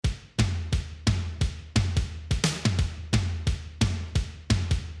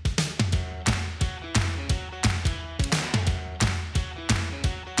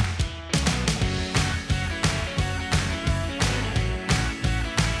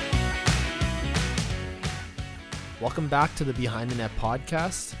Welcome back to the Behind the Net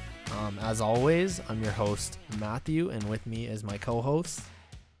podcast. As always, I'm your host, Matthew, and with me is my co-host.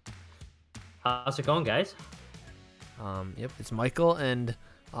 How's it going, guys? Yep, it's Michael. And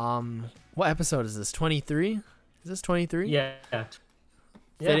what episode is this? 23? Is this 23? Yeah.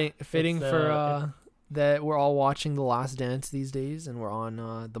 Fitting for that we're all watching The Last Dance these days, and we're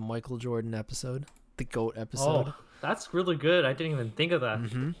on the Michael Jordan episode, the GOAT episode. Oh, that's really good. I didn't even think of that.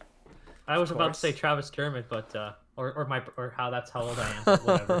 Mm-hmm. I was about to say Travis Dermott, but or how old I am, but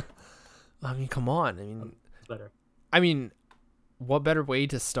whatever. I mean, come on. It's better. What better way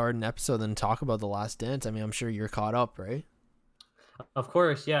to start an episode than talk about The Last Dance? I mean, I'm sure you're caught up, right? Of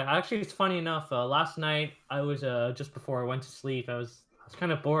course, yeah. Actually, it's funny enough. Last night, I was just before I went to sleep. I was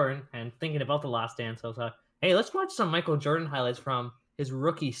kind of bored and thinking about The Last Dance. I was like, hey, let's watch some Michael Jordan highlights from his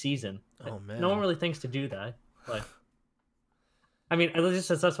rookie season. Oh man, no one really thinks to do that, but I mean,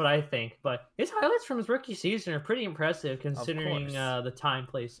 that's what I think. But his highlights from his rookie season are pretty impressive, considering the time,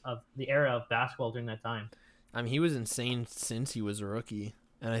 place of the era of basketball during that time. I mean, he was insane since he was a rookie,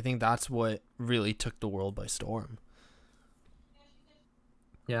 and I think that's what really took the world by storm.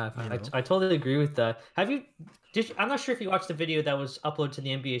 Yeah, I totally agree with that. I'm not sure if you watched the video that was uploaded to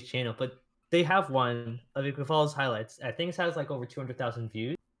the NBA's channel, but they have one with all his highlights. I think it has like over 200,000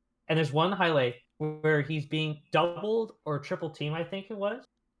 views. And there's one highlight where he's being doubled or triple teamed, I think it was.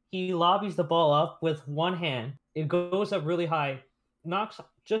 He lobbies the ball up with one hand. It goes up really high, knocks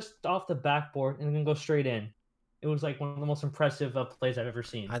just off the backboard, and then goes straight in. It was like one of the most impressive plays I've ever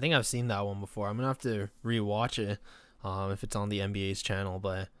seen. I think I've seen that one before. I'm going to have to rewatch it if it's on the NBA's channel.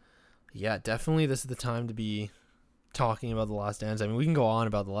 But yeah, definitely this is the time to be talking about The Last Dance. I mean, we can go on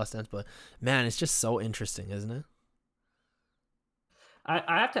about The Last Dance, but man, it's just so interesting, isn't it?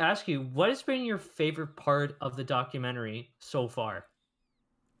 I have to ask you, what has been your favorite part of the documentary so far?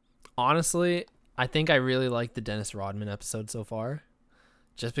 Honestly, I think I really like the Dennis Rodman episode so far,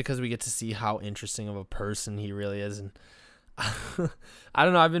 just because we get to see how interesting of a person he really is. And I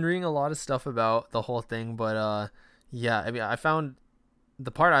don't know, I've been reading a lot of stuff about the whole thing, but yeah, I mean,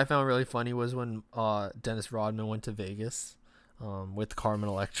 the part I found really funny was when Dennis Rodman went to Vegas with Carmen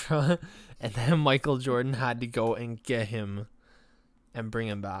Electra, and then Michael Jordan had to go and get him and bring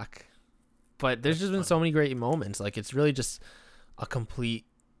him back. But there's just been so many great moments. Like, it's really just a complete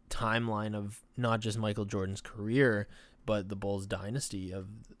timeline of not just Michael Jordan's career, but the Bulls dynasty of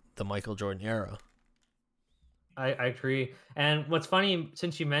the Michael Jordan era. I agree. And what's funny,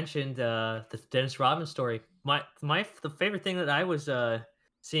 since you mentioned the Dennis Rodman story, the favorite thing that I was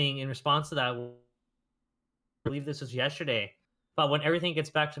seeing in response to that, I believe this was yesterday, but when everything gets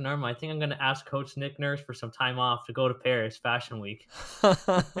back to normal, I think I'm going to ask Coach Nick Nurse for some time off to go to Paris Fashion Week.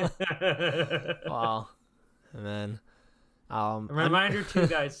 Wow, man. A reminder too,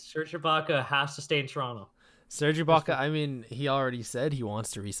 guys, Serge Ibaka has to stay in Toronto. Serge Ibaka, I mean, he already said he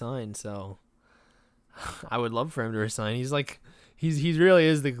wants to resign, so I would love for him to resign. He's like, he really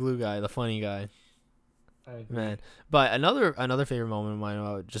is the glue guy, the funny guy. Man. But another favorite moment of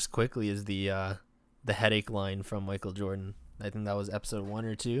mine, just quickly, is the headache line from Michael Jordan. I think that was episode 1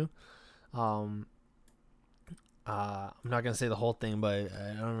 or 2. I'm not gonna say the whole thing, but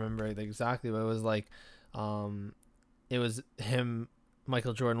I don't remember exactly. But it was like, it was him,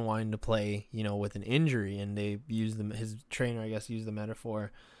 Michael Jordan, wanting to play, with an injury, and they used his trainer, I guess, used the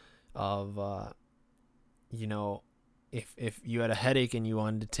metaphor of, if you had a headache and you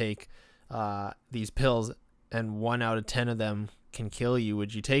wanted to take these pills, and 1 out of 10 of them can kill you,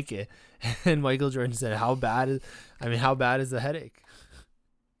 would you take it? And Michael Jordan said, how bad is the headache?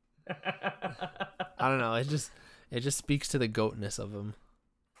 I don't know, it just speaks to the goatness of him.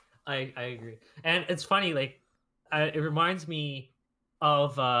 I agree. And it's funny, like, it reminds me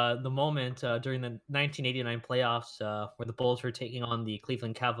of the moment during the 1989 playoffs where the Bulls were taking on the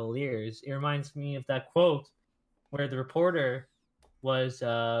Cleveland Cavaliers. It reminds me of that quote where the reporter was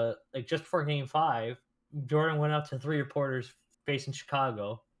like, just before Game 5, Jordan went up to 3 reporters based in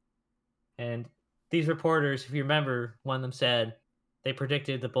Chicago, and these reporters, if you remember, one of them said they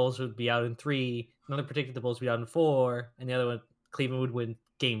predicted the Bulls would be out in 3, another predicted the Bulls would be out in 4, and the other one, Cleveland would win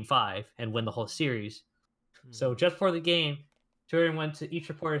Game 5 and win the whole series. So just before the game, Jordan went to each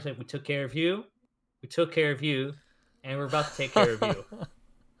reporter and said, we took care of you, and we're about to take care of you.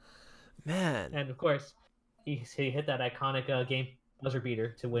 Man. And of course, he hit that iconic game buzzer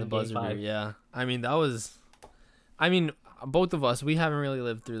beater to win Game 5. Yeah. I mean, both of us, we haven't really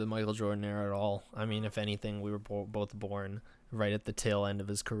lived through the Michael Jordan era at all. I mean, if anything, we were both born right at the tail end of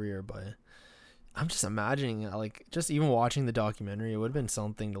his career, but I'm just imagining, like, just even watching the documentary, it would have been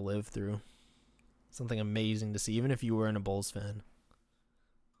something to live through. Something amazing to see, even if you weren't a Bulls fan.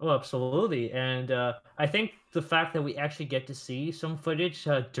 Oh, absolutely. And I think the fact that we actually get to see some footage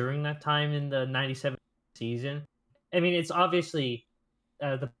during that time in the 97 season, I mean, it's obviously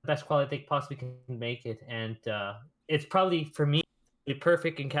the best quality they possibly can make it. And it's probably, for me, the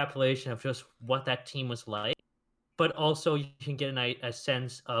perfect encapsulation of just what that team was like. But also, you can get a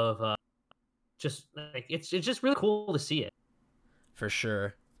sense of just like it's just really cool to see it. For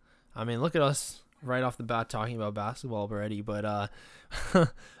sure. I mean, look at us right off the bat talking about basketball already, but I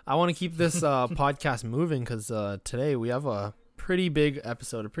want to keep this podcast moving because today we have a pretty big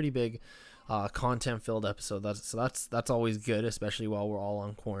episode, a pretty big content-filled episode. That's always good, especially while we're all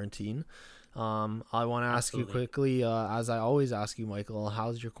on quarantine. I want to ask you Absolutely. quickly, as I always ask you, Michael,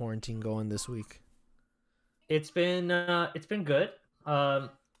 how's your quarantine going this week? It's been good.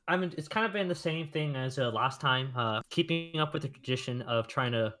 I mean, it's kind of been the same thing as last time. Keeping up with the tradition of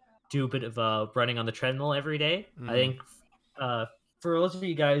trying to do a bit of running on the treadmill every day. I Mm-hmm. think uh, for those of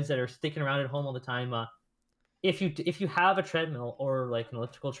you guys that are sticking around at home all the time, if you have a treadmill or like an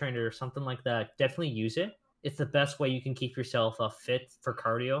elliptical trainer or something like that, definitely use it. It's the best way you can keep yourself fit for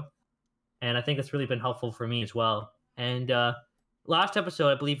cardio, and I think it's really been helpful for me as well. And last episode,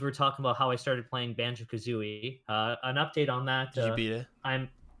 I believe we were talking about how I started playing Banjo Kazooie. An update on that. Did you beat it? I'm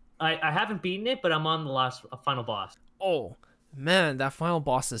I haven't beaten it, but I'm on the last final boss. Oh, man, that final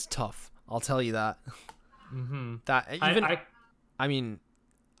boss is tough. I'll tell you that. Hmm. That I even I I mean,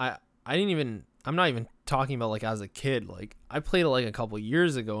 I didn't even. I'm not even talking about like as a kid. Like I played it like a couple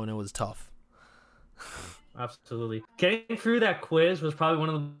years ago and it was tough. absolutely getting through that quiz was probably one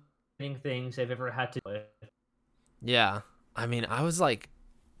of the main things I've ever had to do. Yeah, I mean, I was like,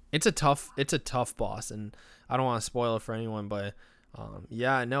 it's a tough boss, and I don't want to spoil it for anyone, but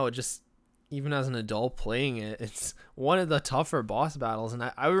yeah, no, just even as an adult playing it, it's one of the tougher boss battles, and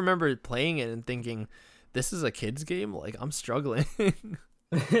I remember playing it and thinking, this is a kid's game. Like I'm struggling.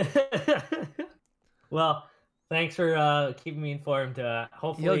 Well, thanks for keeping me informed. You'll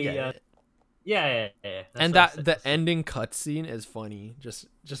Hopefully, get it. yeah. And That's that the ending cutscene is funny. Just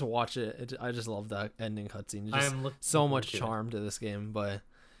watch it. I just love that ending cutscene. It's I just am looking so forward much to it. charm to this game. But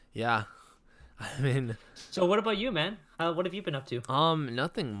yeah, I mean, So, what about you, man? What have you been up to?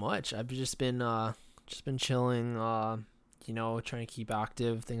 nothing much. I've just been chilling. Trying to keep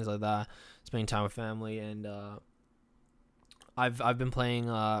active, things like that. Spending time with family, and I've been playing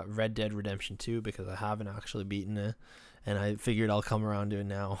Red Dead Redemption 2 because I haven't actually beaten it, and I figured I'll come around to it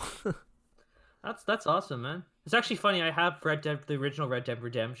now. That's awesome, man. It's actually funny. I have the original Red Dead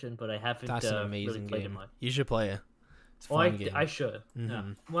Redemption, but I haven't That's an really amazing played it game. much. You should play it. It's a Well, fun I game. should. Yeah,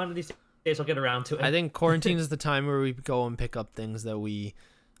 Hmm. one of these days I'll get around to I it. think quarantine is the time where we go and pick up things that we,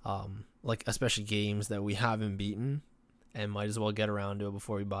 like especially games that we haven't beaten, and might as well get around to it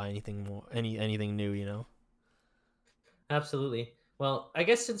before we buy anything more, anything new. Absolutely. Well, I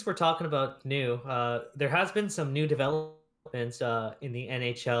guess since we're talking about new, there has been some new developments in the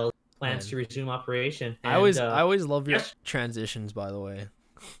NHL plans Man, to resume operation, I and always I always love your yes, transitions. By the way,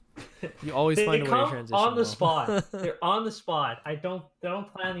 you always they find a way to come transition on the well. spot. They're on the spot. They don't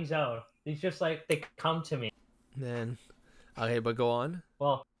plan these out. These just like they come to me. Man, okay, but go on.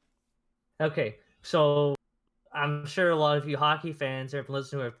 Well, okay. So I'm sure a lot of you hockey fans that have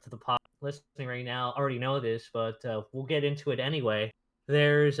listening to the pod listening right now already know this, but we'll get into it anyway.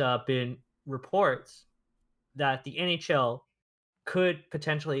 There's been reports that the NHL could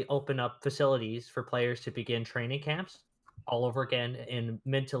potentially open up facilities for players to begin training camps all over again in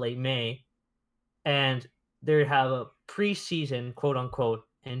mid to late May, and they have a preseason, quote unquote,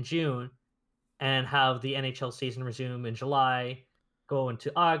 in June, and have the NHL season resume in July, go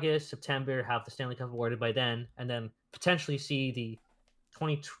into August, September, have the Stanley Cup awarded by then, and then potentially see the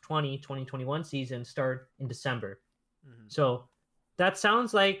 2020-2021 season start in December. Mhm. So that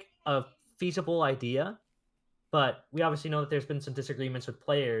sounds like a feasible idea, but we obviously know that there's been some disagreements with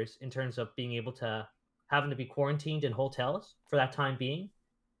players in terms of being able to having to be quarantined in hotels for that time being.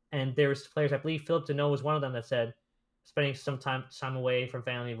 And there's players, I believe Philip Deneau was one of them that said spending some time away from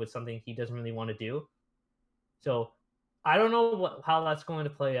family was something he doesn't really want to do. So I don't know how that's going to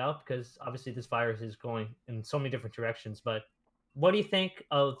play out because obviously this virus is going in so many different directions. But what do you think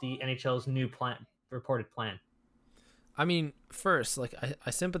of the NHL's new reported plan? I mean, first, like I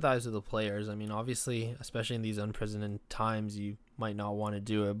sympathize with the players. I mean, obviously, especially in these unprecedented times, you might not want to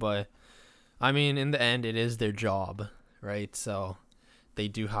do it, but I mean, in the end, it is their job, right? So they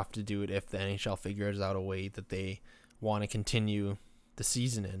do have to do it if the NHL figures out a way that they want to continue the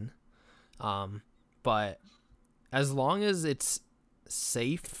season in. Um, but as long as it's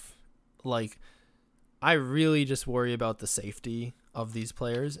safe, like I really just worry about the safety of these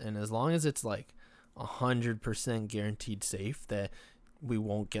players, and as long as it's like 100% guaranteed safe, that we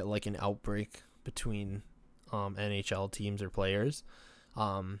won't get like an outbreak between NHL teams or players.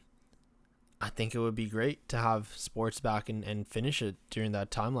 I think it would be great to have sports back and finish it during that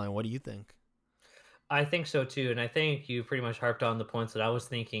timeline. What do you think? I think so too, and I think you pretty much harped on the points that I was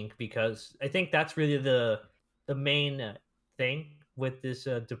thinking because I think that's really the main thing with this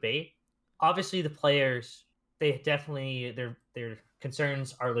debate. Obviously, the players they definitely their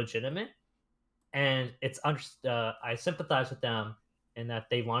concerns are legitimate, and I sympathize with them in that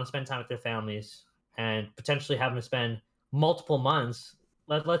they want to spend time with their families and potentially having to spend multiple months.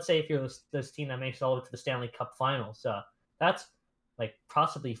 Let's say if you're this team that makes it all the way to the Stanley Cup Finals, that's like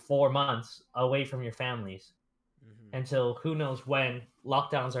possibly 4 months away from your families Mm-hmm. until who knows when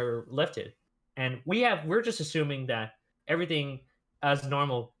lockdowns are lifted. And we're just assuming that everything as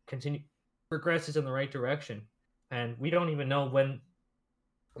normal continue progresses in the right direction, and we don't even know when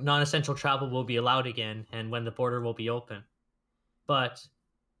non-essential travel will be allowed again and when the border will be open. But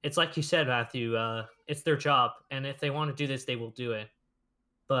it's like you said, Matthew. It's their job, and if they want to do this, they will do it.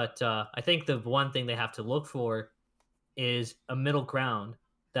 But I think the one thing they have to look for is a middle ground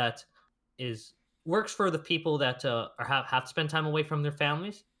that is works for the people that have to spend time away from their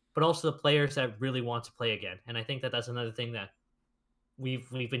families, but also the players that really want to play again. And I think that that's another thing that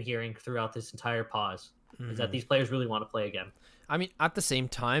we've been hearing throughout this entire pause is that Mm-hmm. these players really want to play again. I mean, at the same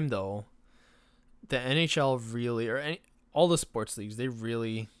time, though, the NHL really, all the sports leagues, they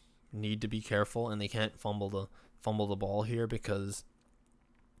really need to be careful, and they can't fumble the ball here because,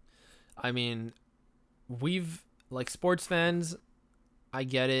 I mean, we've like sports fans. I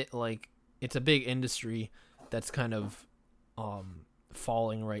get it. Like, it's a big industry that's kind of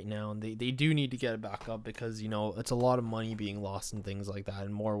falling right now, and they do need to get it back up because it's a lot of money being lost and things like that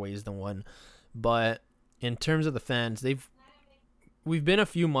in more ways than one. But in terms of the fans, we've been a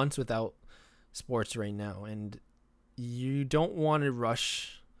few months without sports right now, and you don't want to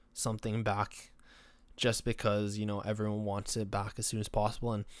rush something back just because everyone wants it back as soon as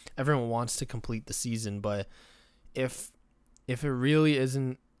possible and everyone wants to complete the season. But if it really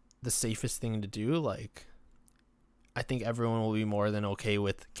isn't the safest thing to do, like, I think everyone will be more than okay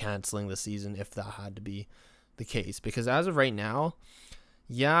with canceling the season if that had to be the case, because as of right now,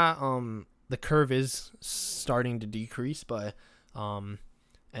 yeah, the curve is starting to decrease, but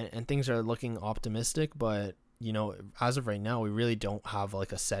and things are looking optimistic, but as of right now, we really don't have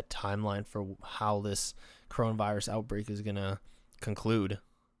like a set timeline for how this coronavirus outbreak is gonna conclude.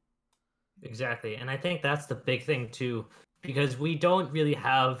 Exactly. And I think that's the big thing too, because we don't really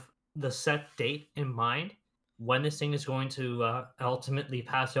have the set date in mind when this thing is going to ultimately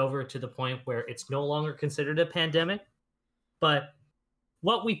pass over to the point where it's no longer considered a pandemic. But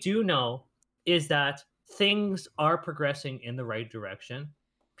what we do know is that things are progressing in the right direction.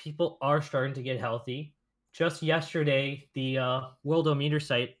 People are starting to get healthy. Just yesterday, the Worldometer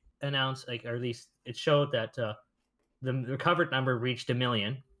site announced, like, or at least it showed that the recovered number reached 1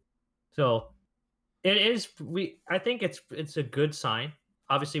 million. So it is. I think it's a good sign.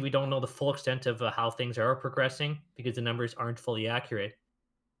 Obviously, we don't know the full extent of how things are progressing because the numbers aren't fully accurate.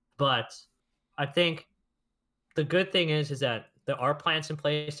 But I think the good thing is that there are plans in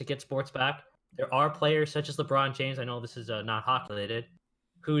place to get sports back. There are players such as LeBron James. I know this is not hockey related,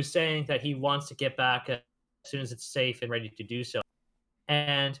 who's saying that he wants to get back as soon as it's safe and ready to do so.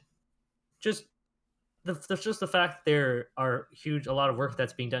 And just just the fact that there are a lot of work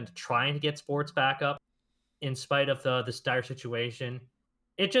that's being done to trying to get sports back up in spite of this dire situation,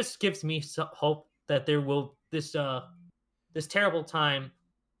 it just gives me some hope that this terrible time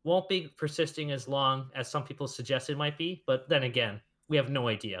won't be persisting as long as some people suggest it might be. But then again, we have no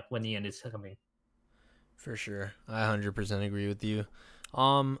idea when the end is coming. For sure. I 100% agree with you.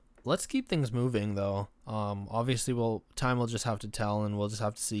 Let's keep things moving though. Obviously time will just have to tell, and we'll just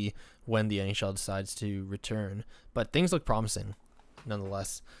have to see when the NHL decides to return. But things look promising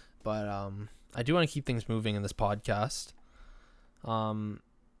nonetheless. But I do want to keep things moving in this podcast. A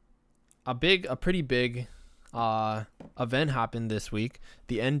pretty big event happened this week.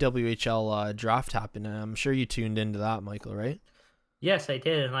 The NWHL draft happened, and I'm sure you tuned into that, Michael, right? Yes, I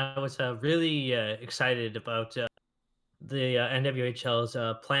did, and I was really excited about the NWHL's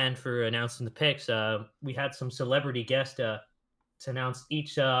plan for announcing the picks. We had some celebrity guests to announce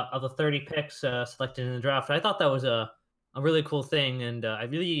each of the 30 picks selected in the draft. I thought that was a really cool thing, and I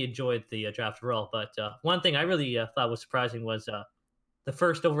really enjoyed the draft overall. But one thing I really thought was surprising was the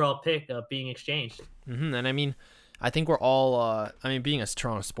first overall pick being exchanged. And I mean, I think we're all, being a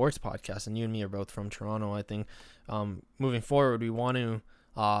Toronto sports podcast, and you and me are both from Toronto, I think moving forward, we want to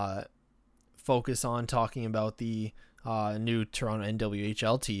focus on talking about the new Toronto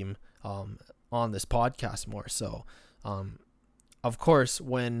NWHL team on this podcast more. So of course,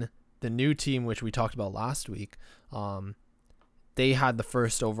 when the new team, which we talked about last week, they had the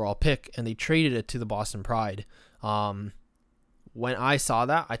first overall pick and they traded it to the Boston Pride. When I saw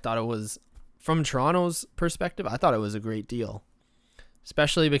that, I thought it was, from Toronto's perspective, I thought it was a great deal,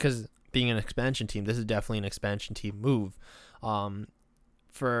 especially because being an expansion team, this is definitely an expansion team move.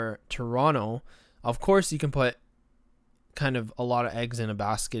 For Toronto, of course, you can put kind of a lot of eggs in a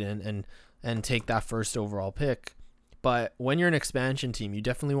basket and take that first overall pick. But when you're an expansion team, you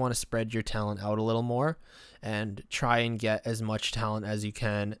definitely want to spread your talent out a little more and try and get as much talent as you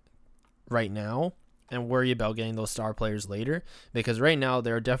can right now and worry about getting those star players later, because right now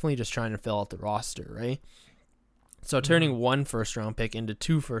they're definitely just trying to fill out the roster, right? So turning one first round pick into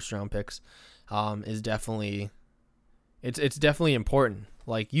 2 first round picks is definitely, it's definitely important.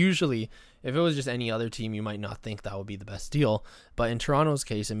 Like, usually if it was just any other team, you might not think that would be the best deal, but in Toronto's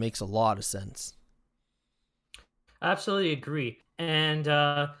case, it makes a lot of sense. Absolutely agree. And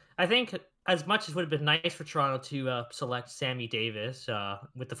I think as much as it would have been nice for Toronto to select Sammy Davis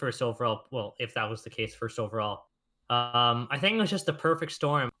with the first overall, well, if that was the case, first overall, I think it was just the perfect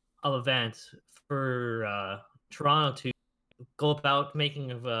storm of events for Toronto to go about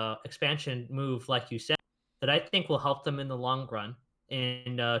making an expansion move, like you said, that I think will help them in the long run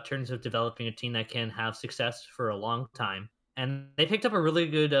in terms of developing a team that can have success for a long time. And they picked up a really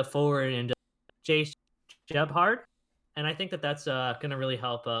good forward in Jace Gebhard, and I think that that's going to really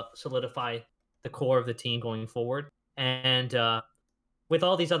help solidify the core of the team going forward. And with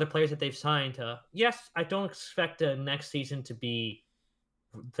all these other players that they've signed, yes, I don't expect next season to be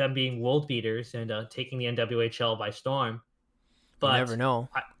them being world beaters and taking the NWHL by storm. But You never know.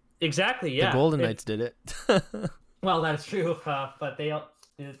 Exactly, yeah. The Golden Knights did it. Well, that's true, but the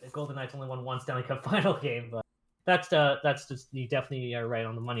Golden Knights only won one Stanley Cup final game. But that's just, you definitely are right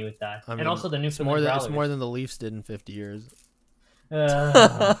on the money with that. I mean, and also the Newfoundland it's more than the Leafs did in 50 years.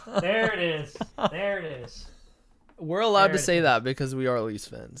 There it is. There it is. We're allowed to say that because we are Leafs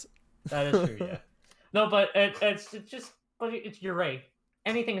fans. That is true, yeah. No, but it's just, you're right.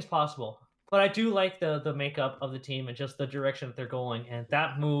 Anything is possible. But I do like the makeup of the team and just the direction that they're going. And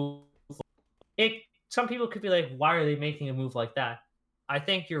that move, some people could be like, why are they making a move like that? I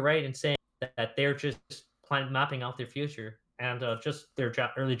think you're right in saying that they're just mapping out their future. And just their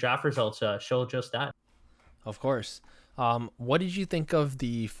early draft results show just that. Of course. What did you think of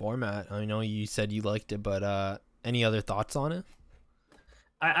the format? I know you said you liked it, but any other thoughts on it?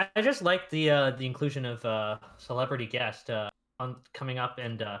 I just like the inclusion of celebrity guest on coming up,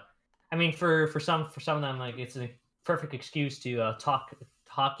 and I mean for some of them, like, it's a perfect excuse to talk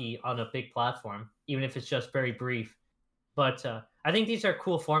hockey on a big platform, even if it's just very brief. But I think these are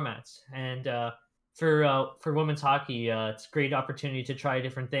cool formats, and for women's hockey, it's a great opportunity to try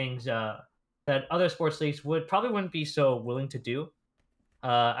different things that other sports leagues wouldn't be so willing to do.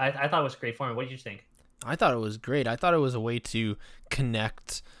 I thought it was a great format. What did you think? I thought it was great. I thought it was a way to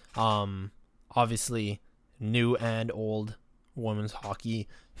connect, obviously, new and old women's hockey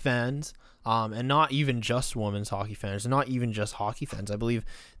fans, and not even just women's hockey fans, not even just hockey fans. I believe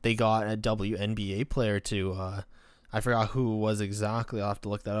they got a WNBA player to, I forgot who it was exactly. I'll have to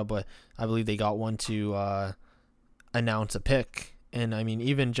look that up, but I believe they got one to announce a pick. And I mean,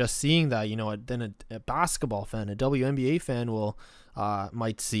 even just seeing that, then a basketball fan, a WNBA fan will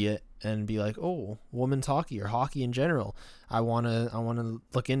might see it and be like, oh, women's hockey or hockey in general, I wanna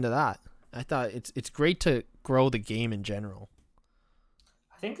look into that. I thought it's great to grow the game in general.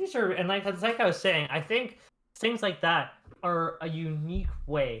 I think these are, and like I was saying, I think things like that are a unique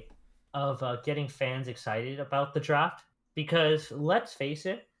way of getting fans excited about the draft. Because let's face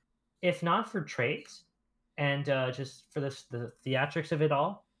it, if not for trades and just for the theatrics of it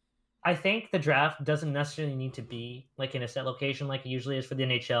all, I think the draft doesn't necessarily need to be like in a set location like it usually is for the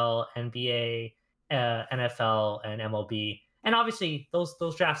NHL, NBA, NFL, and MLB. And obviously, those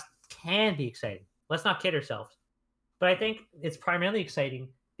drafts can be exciting. Let's not kid ourselves. But I think it's primarily exciting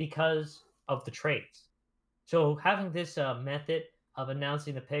because of the trades. So having this method of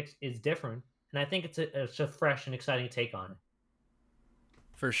announcing the picks is different, and I think it's a fresh and exciting take on it.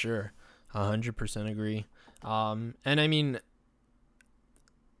 For sure, 100% agree. And I mean,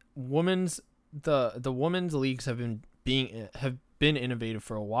 the women's leagues have been innovative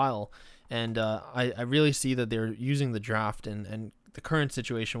for a while, and I really see that they're using the draft and the current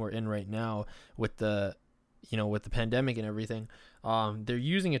situation we're in right now with the pandemic and everything. They're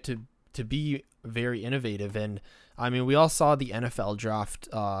using it to be very innovative. And I mean, we all saw the NFL draft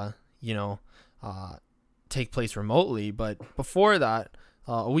take place remotely, but before that,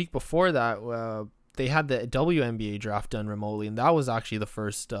 a week before that, they had the WNBA draft done remotely, and that was actually the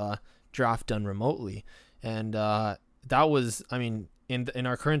first draft done remotely. And that was, I mean, in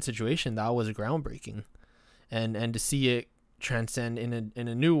our current situation, that was groundbreaking, and to see it transcend in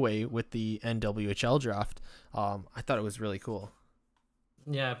a new way with the NWHL draft, I thought it was really cool.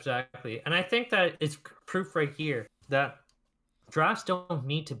 Yeah, exactly. And I think that it's proof right here that drafts don't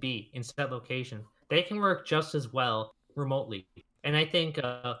need to be in set location. They can work just as well remotely. And I think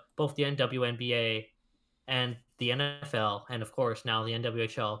both the NWNBA and the NFL, and of course now the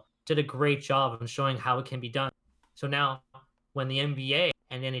NWHL, did a great job of showing how it can be done. So now, when the NBA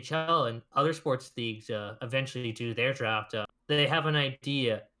and NHL and other sports leagues eventually do their draft, they have an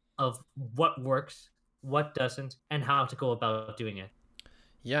idea of what works, what doesn't, and how to go about doing it.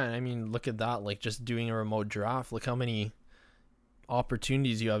 Yeah, and I mean, look at that. Like, just doing a remote draft. Look how many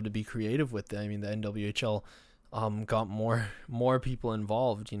opportunities you have to be creative with it. I mean, the NWHL got more people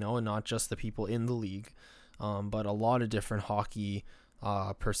involved, and not just the people in the league, but a lot of different hockey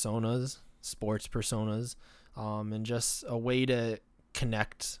personas, sports personas, and just a way to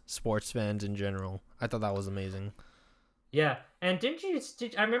connect sports fans in general. I thought that was amazing. Yeah, and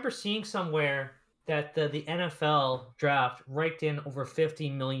I remember seeing somewhere that the NFL draft raked in over 50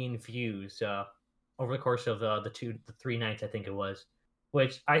 million views over the course of the 3 nights I think it was,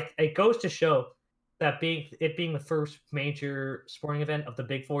 which it goes to show that being the first major sporting event of the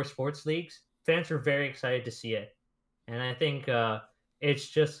Big Four sports leagues, fans were very excited to see it, and I think it's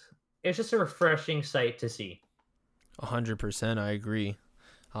just it's just a refreshing sight to see. 100%, I agree.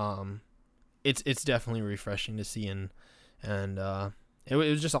 Um, it's definitely refreshing to see, and it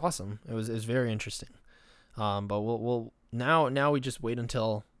was just awesome. It was very interesting. But we'll now we just wait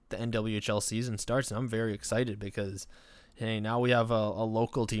until the NWHL season starts, and I'm very excited because hey, now we have a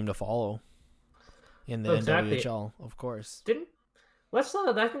local team to follow in the Oh, exactly. NWHL, of course. Didn't let's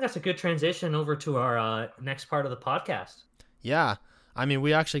I think that's a good transition over to our next part of the podcast. Yeah, I mean,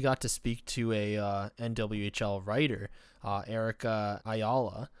 we actually got to speak to a NWHL writer, Erica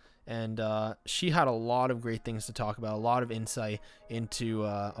Ayala, and she had a lot of great things to talk about, a lot of insight into,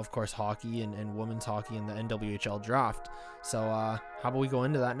 of course, hockey and women's hockey in the NWHL draft. So, how about we go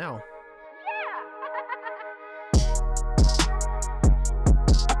into that now?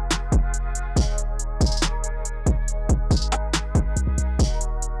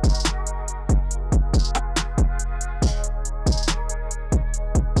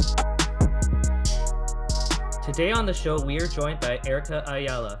 Today on the show, we are joined by Erica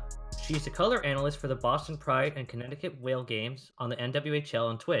Ayala. She's the color analyst for the Boston Pride and Connecticut Whale games on the NWHL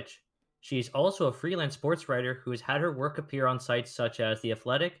on Twitch. She's also a freelance sports writer who has had her work appear on sites such as The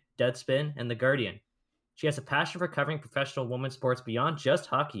Athletic, Deadspin, and The Guardian. She has a passion for covering professional women's sports beyond just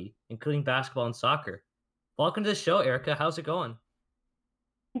hockey, including basketball and soccer. Welcome to the show, Erica. How's it going?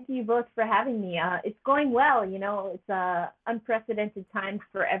 Thank you both for having me. It's going well. It's unprecedented times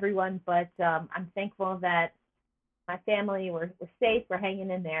for everyone, but I'm thankful that my family we're safe, we're hanging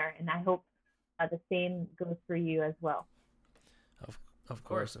in there, and I hope the same goes for you as well. Of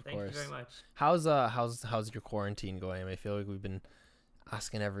course, of Thank course. you very much. How's your quarantine going? I feel like we've been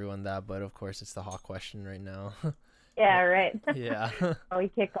asking everyone that, but of course, it's the hot question right now. Yeah, right. Yeah. We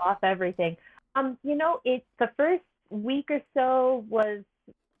kick off everything. It's the first week or so was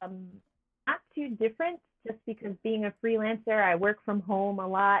not too different, just because being a freelancer, I work from home a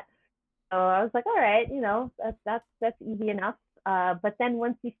lot. So I was like, all right, that's easy enough. But then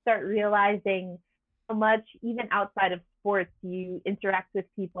once you start realizing how much, even outside of sports, you interact with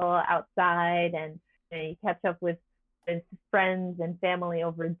people outside, and you catch up with friends and family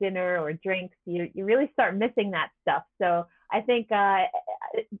over dinner or drinks, you really start missing that stuff. So I think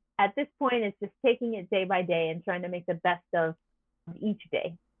at this point, it's just taking it day by day and trying to make the best of each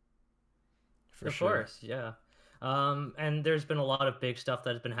day. For Of sure. course, yeah. And there's been a lot of big stuff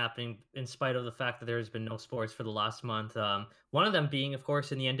that has been happening in spite of the fact that there's been no sports for the last month. One of them being, of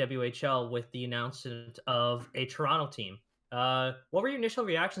course, in the NWHL with the announcement of a Toronto team. What were your initial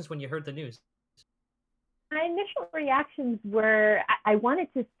reactions when you heard the news? My initial reactions were I wanted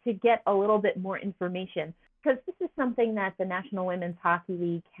to get a little bit more information, because this is something that the National Women's Hockey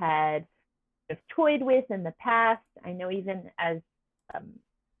League had toyed with in the past. I know even as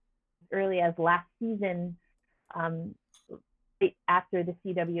early as last season, after the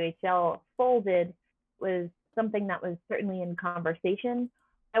CWHL folded, was something that was certainly in conversation.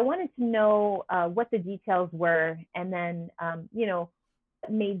 I wanted to know what the details were, and then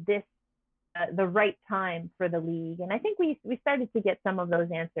made this the right time for the league. And I think we started to get some of those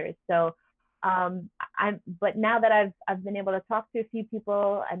answers. So but now that I've been able to talk to a few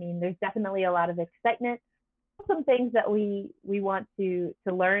people, I mean, there's definitely a lot of excitement, some things that we want to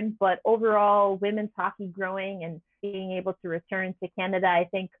learn, but overall, women's hockey growing and being able to return to Canada, I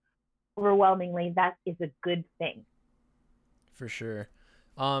think overwhelmingly that is a good thing. For sure.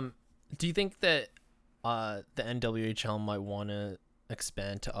 Um, do you think that the NWHL might want to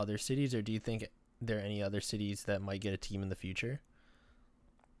expand to other cities, or do you think there are any other cities that might get a team in the future?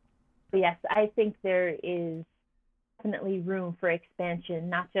 Yes, I think there is definitely room for expansion,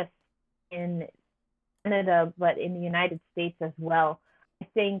 not just in Canada, but in the United States as well. I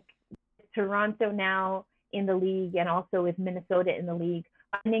think Toronto now in the league and also with Minnesota in the league,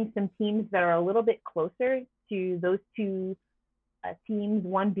 finding some teams that are a little bit closer to those two teams,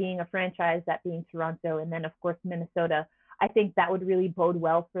 one being a franchise, that being Toronto, and then, of course, Minnesota. I think that would really bode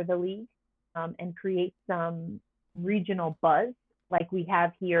well for the league and create some regional buzz like we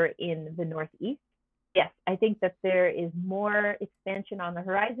have here in the Northeast. Yes, I think that there is more expansion on the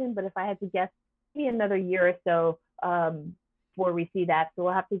horizon, but if I had to guess, maybe another year or so before we see that. So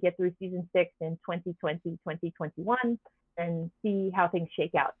we'll have to get through season 6 in 2020, 2021 and see how things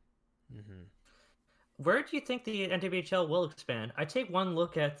shake out. Mm-hmm. Where do you think the NWHL will expand? I take one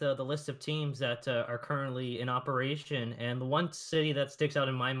look at the list of teams that are currently in operation, and the one city that sticks out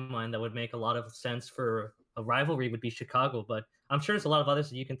in my mind that would make a lot of sense for a rivalry would be Chicago. But I'm sure there's a lot of others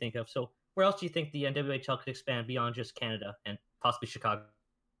that you can think of. So where else do you think the NWHL could expand beyond just Canada and possibly Chicago?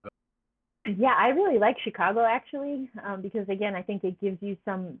 Yeah, I really like Chicago actually, because again, I think it gives you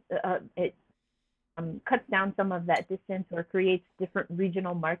it cuts down some of that distance or creates different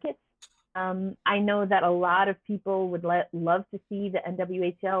regional markets. I know that a lot of people would love to see the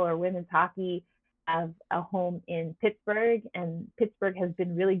NWHL or women's hockey have a home in Pittsburgh, and Pittsburgh has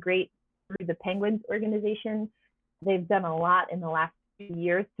been really great through the Penguins organization. They've done a lot in the last few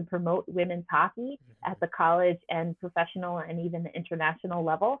years to promote women's hockey at the college and professional and even the international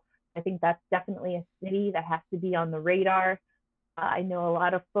level. I think that's definitely a city that has to be on the radar. I know a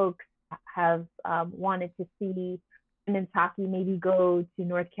lot of folks have wanted to see women's hockey maybe go to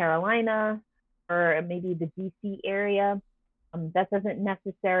North Carolina or maybe the DC area. That doesn't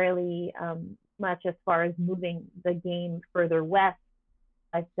necessarily much as far as moving the game further west,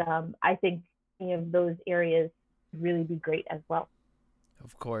 but I think any of those areas would really be great as well.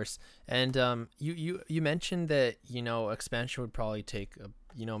 Of course. And you mentioned that, expansion would probably take,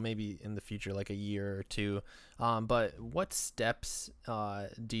 maybe in the future, like a year or two. But what steps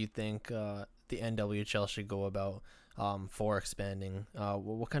do you think the NWHL should go about for expanding?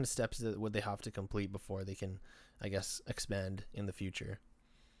 What kind of steps would they have to complete before they can, I guess, expand in the future?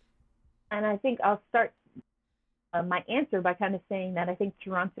 And I think I'll start my answer by kind of saying that I think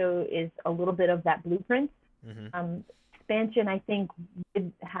Toronto is a little bit of that blueprint. Mm-hmm. Expansion, I think,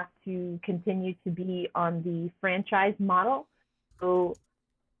 would have to continue to be on the franchise model. So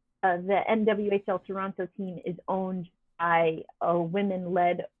the NWHL Toronto team is owned by a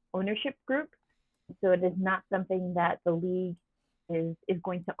women-led ownership group. So it is not something that the league is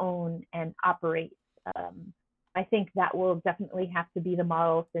going to own and operate. I think that will definitely have to be the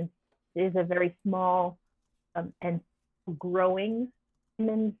model since it is a very small and growing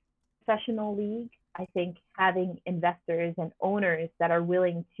women's professional league. I think having investors and owners that are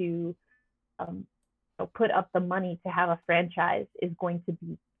willing to put up the money to have a franchise is going to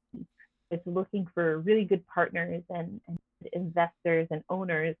be key. It's looking for really good partners and investors and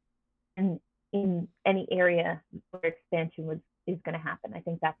owners in any area where expansion is going to happen. I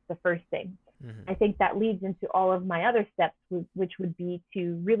think that's the first thing. Mm-hmm. I think that leads into all of my other steps, which would be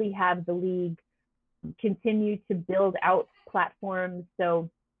to really have the league continue to build out platforms. So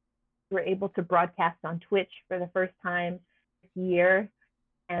we're able to broadcast on Twitch for the first time this year.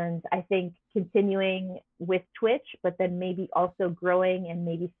 And I think continuing with Twitch, but then maybe also growing and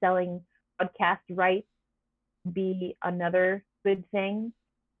maybe selling broadcast rights be another good thing.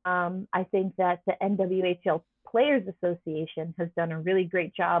 I think that the NWHL Players Association has done a really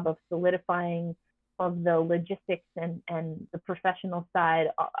great job of solidifying of the logistics and the professional side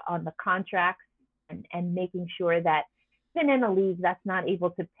on the contracts and making sure that even in a league that's not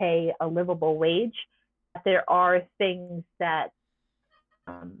able to pay a livable wage, there are things that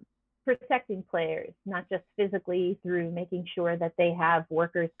protecting players, not just physically through making sure that they have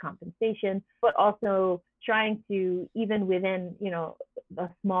workers' compensation, but also trying to, even within, a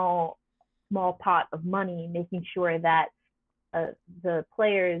small pot of money, making sure that the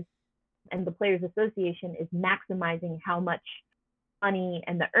players and the Players Association is maximizing how much money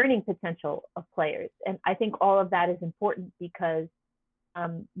and the earning potential of players. And I think all of that is important because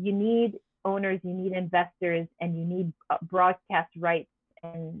you need owners, you need investors, and you need broadcast rights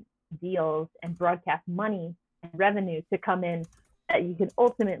and deals and broadcast money and revenue to come in that you can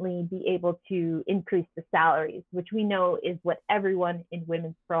ultimately be able to increase the salaries, which we know is what everyone in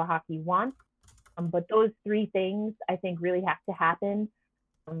women's pro hockey wants. But those three things, I think, really have to happen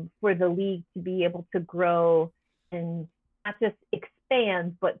for the league to be able to grow and not just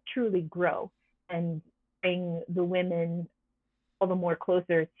expand, but truly grow and bring the women all the more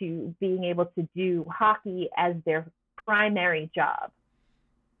closer to being able to do hockey as their primary job.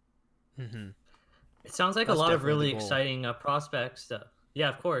 Mm-hmm. It sounds like a That's lot of definitely really the goal. exciting prospects. Yeah,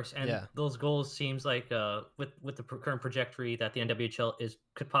 of course, and Yeah. those goals seems like with the current trajectory that the NWHL is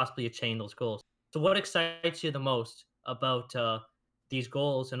could possibly attain those goals. So, what excites you the most about these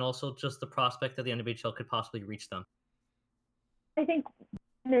goals, and also just the prospect that the NWHL could possibly reach them? I think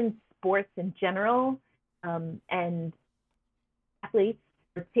women's sports in general, and athletes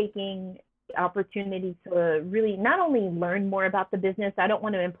are taking the opportunity to really not only learn more about the business. I don't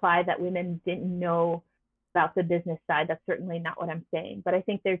want to imply that women didn't know about the business side. That's certainly not what I'm saying. But I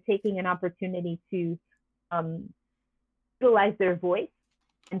think they're taking an opportunity to um, utilize their voice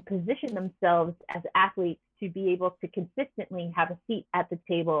and position themselves as athletes to be able to consistently have a seat at the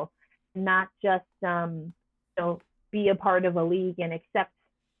table, not just be a part of a league and accept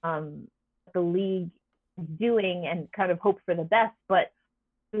what the league is doing and kind of hope for the best, but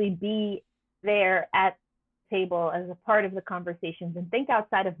really be there at the table as a part of the conversations and think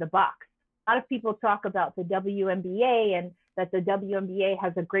outside of the box. A lot of people talk about the WNBA and that the WNBA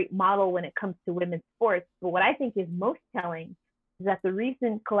has a great model when it comes to women's sports. But what I think is most telling is that the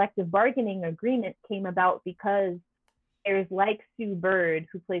recent collective bargaining agreement came about because players like Sue Bird,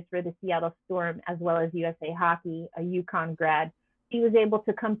 who plays for the Seattle Storm, as well as USA Hockey, a UConn grad, she was able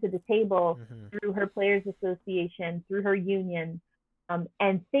to come to the table through her Players Association, through her union,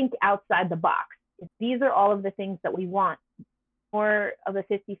 and think outside the box. If these are all of the things that we want, more of a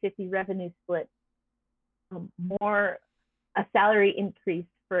 50-50 revenue split, more a salary increase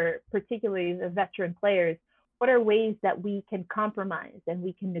for particularly the veteran players, what are ways that we can compromise and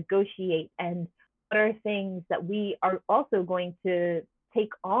we can negotiate, and what are things that we are also going to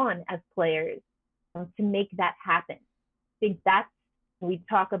take on as players to make that happen? I think that's when we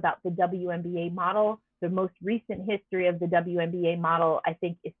talk about the WNBA model. The most recent history of the WNBA model, I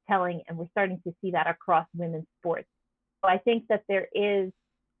think, is telling, and we're starting to see that across women's sports. So I think that there is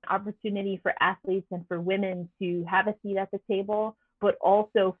an opportunity for athletes and for women to have a seat at the table, but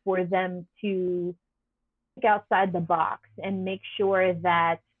also for them to think outside the box and make sure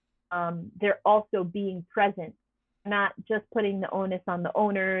that they're also being present, not just putting the onus on the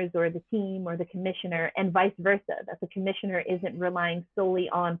owners or the team or the commissioner, and vice versa, that the commissioner isn't relying solely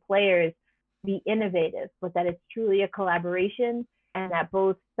on players to be innovative, but that it's truly a collaboration and that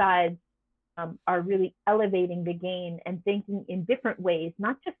both sides are really elevating the game and thinking in different ways,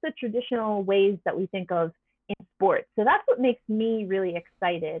 not just the traditional ways that we think of in sports. So that's what makes me really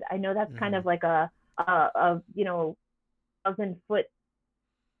excited. I know that's kind of like a 1,000-foot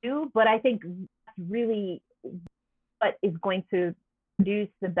view, but I think that's really what is going to produce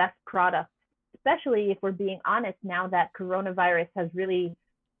the best product, especially if we're being honest now that coronavirus has really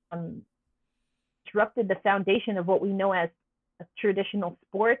disrupted the foundation of what we know as traditional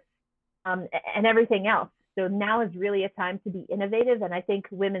sports and everything else. So now is really a time to be innovative, and I think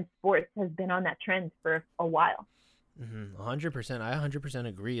women's sports has been on that trend for a while. 100%. I 100%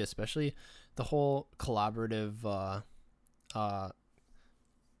 agree, especially the whole collaborative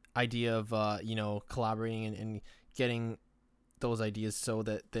idea of collaborating and getting those ideas so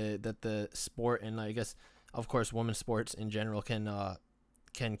that the sport, and I guess of course women's sports in general, can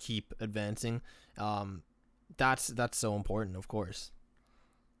keep advancing. That's so important, of course.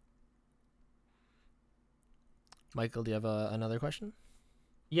 Michael, do you have another question?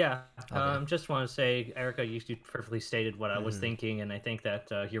 Yeah, Okay. just want to say, Erica, you perfectly stated what I was thinking, and I think that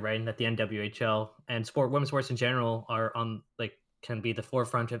you're right, and that the NWHL and women's sports in general are can be the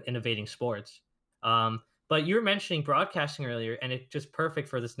forefront of innovating sports. But you were mentioning broadcasting earlier, and it's just perfect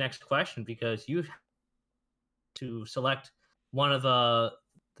for this next question because you to select one of the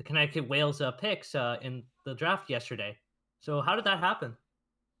Connecticut Whales picks in the draft yesterday. So how did that happen?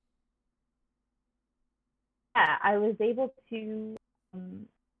 Yeah, I was able to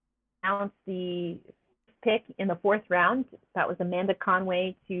announce the pick in the 4th round. That was Amanda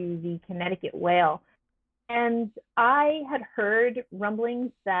Conway to the Connecticut Whale. And I had heard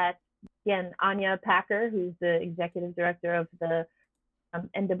rumblings that, again, Anya Packer, who's the executive director of the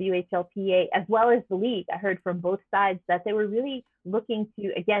NWHLPA, as well as the league, I heard from both sides that they were really looking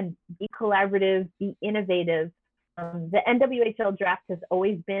to, again, be collaborative, be innovative. The NWHL draft has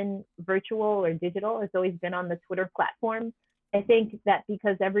always been virtual or digital. It's always been on the Twitter platform. I think that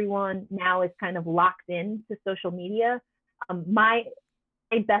because everyone now is kind of locked in to social media, my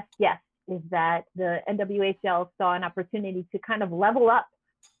best guess is that the NWHL saw an opportunity to kind of level up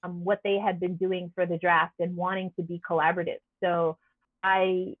what they had been doing for the draft and wanting to be collaborative. So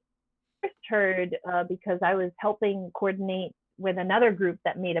I first heard because I was helping coordinate with another group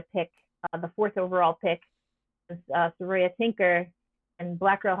that made a pick, the fourth overall pick was Soraya Tinker, and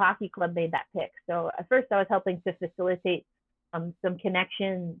Black Girl Hockey Club made that pick. So at first I was helping to facilitate some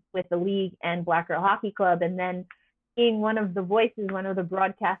connection with the league and Black Girl Hockey Club, and then being one of the voices, one of the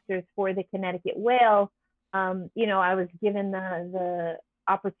broadcasters for the Connecticut Whale, I was given the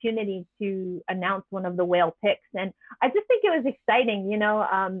opportunity to announce one of the Whale picks, and I just think it was exciting,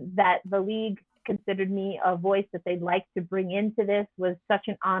 that the league considered me a voice that they'd like to bring into this was such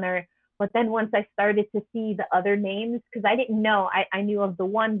an honor. But then once I started to see the other names, because I didn't know, I knew of the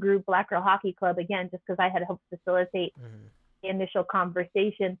one group, Black Girl Hockey Club, again, just because I had helped facilitate the initial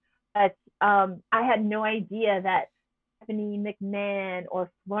conversation. But I had no idea that Stephanie McMahon or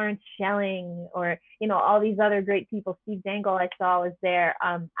Florence Schelling or, all these other great people, Steve Dangle I saw was there.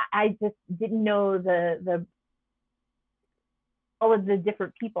 I just didn't know all of the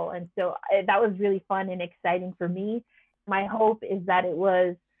different people. And so that was really fun and exciting for me. My hope is that it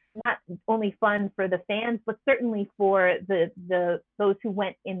was not only fun for the fans, but certainly for those who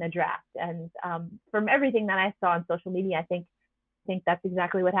went in the draft. And from everything that I saw on social media, I think that's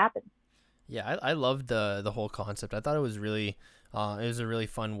exactly what happened. Yeah, I loved the whole concept. I thought it was really, it was a really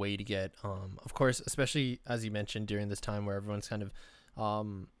fun way to get, of course, especially as you mentioned during this time where everyone's kind of,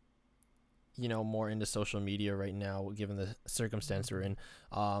 more into social media right now, given the circumstance we're in.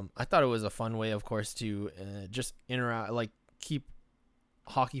 I thought it was a fun way, of course, to just interact, like keep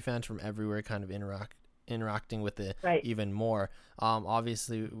hockey fans from everywhere kind of interacting with it even more.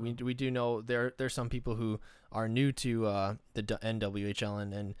 Obviously we do know there's some people who are new to the NWHL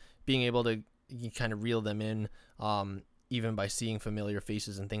and being able to kind of reel them in even by seeing familiar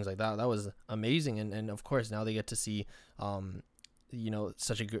faces and things like that was amazing. And of course now they get to see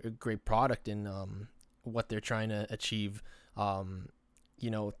such a great product in what they're trying to achieve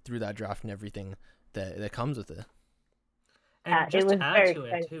through that draft and everything that comes with it. And just to add to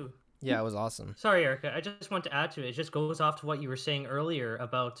it too. Yeah, it was awesome. Sorry, Erica. I just want to add to it. It just goes off to what you were saying earlier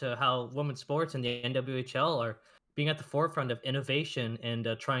about how women's sports and the NWHL are being at the forefront of innovation and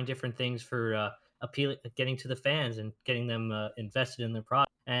trying different things for getting to the fans and getting them invested in their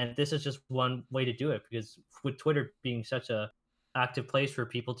product. And this is just one way to do it, because with Twitter being such a active place for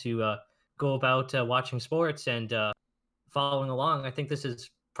people to go about watching sports and following along, I think this is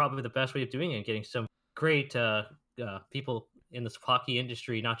probably the best way of doing it, getting some great people in this hockey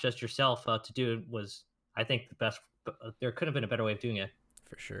industry, not just yourself, to do it was, I think, the best. There couldn't have been a better way of doing it.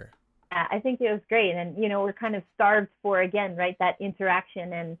 For sure. Yeah, I think it was great. And, we're kind of starved for, again, right, that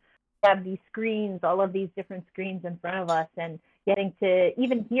interaction, and have these screens, all of these different screens in front of us, and getting to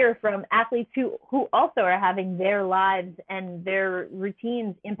even hear from athletes who also are having their lives and their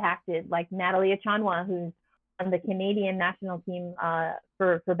routines impacted, like Natalie Achanwa, who's on the Canadian national team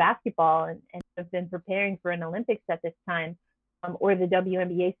for basketball and have been preparing for an Olympics at this time, or the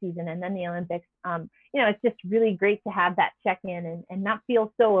WNBA season and then the Olympics. It's just really great to have that check-in and not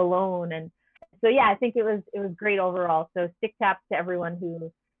feel so alone. And so, yeah, I think it was great overall. So stick taps to everyone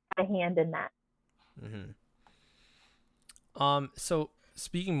who had a hand in that. Mm-hmm. So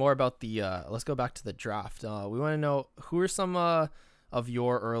speaking more about the, let's go back to the draft. We want to know who are some of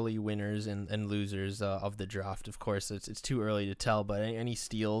your early winners and losers of the draft. Of course, it's too early to tell, but any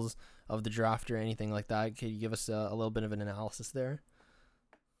steals of the draft or anything like that? Can you give us a little bit of an analysis there?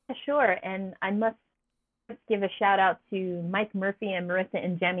 Sure, and I must give a shout out to Mike Murphy and Marissa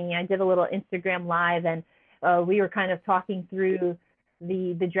and Jemmy. I did a little Instagram live, and we were kind of talking through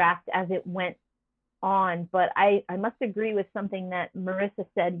the draft as it went on. But I must agree with something that Marissa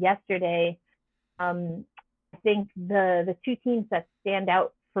said yesterday. I think the two teams that stand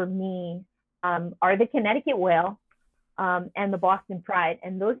out for me are the Connecticut Whale and the Boston Pride.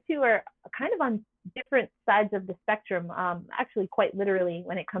 And those two are kind of on different sides of the spectrum, actually quite literally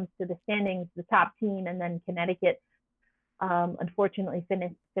when it comes to the standings, the top team, and then Connecticut, unfortunately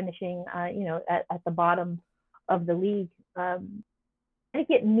finishing, at the bottom of the league.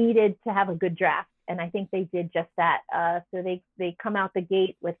 Connecticut needed to have a good draft, and I think they did just that. So they come out the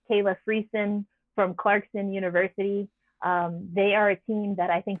gate with Kayla Friesen from Clarkson University. They are a team that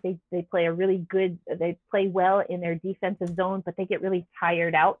I think they play they play well in their defensive zone, but they get really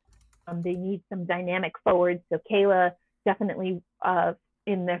tired out. They need some dynamic forwards. So Kayla definitely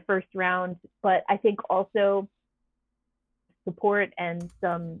in their first round, but I think also support and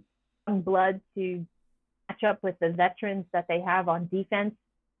some young blood to match up with the veterans that they have on defense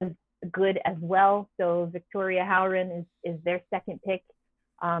is good as well. So Victoria Howren is their second pick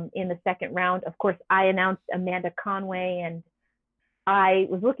in the second round. Of course, I announced Amanda Conway, and I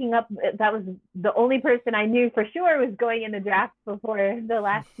was looking up. That was the only person I knew for sure was going in the draft before the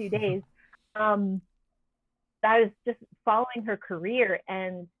last 2 days. Um, I was just following her career,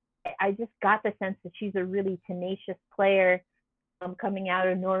 and I just got the sense that she's a really tenacious player, coming out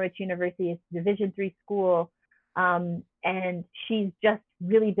of Norwich University, it's a Division III school, and she's just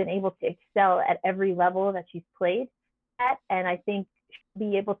really been able to excel at every level that she's played at, and I think she'll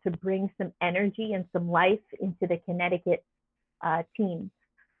be able to bring some energy and some life into the Connecticut team.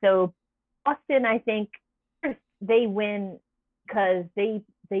 So Boston, I think, first they win because they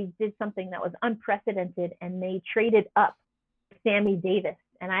did something that was unprecedented, and they traded up Sammy Davis.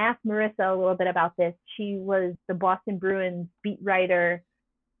 And I asked Marissa a little bit about this. She was the Boston Bruins beat writer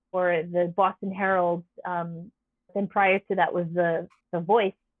for the Boston Herald. Then prior to that was the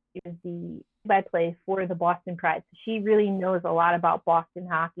voice. She was the play-by-play for the Boston Pride. So she really knows a lot about Boston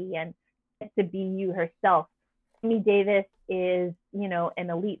hockey and gets to be you herself. Sammy Davis is, an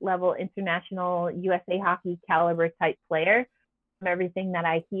elite level international USA hockey caliber type player from everything that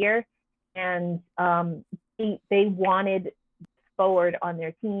I hear. And they wanted forward on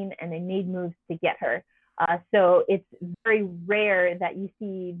their team, and they made moves to get her. So it's very rare that you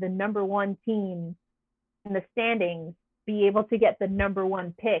see the number one team in the standings be able to get the number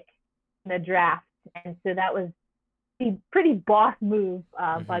one pick in the draft. And so that was a pretty boss move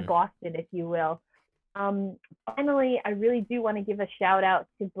by Boston, if you will. Finally, I really do want to give a shout out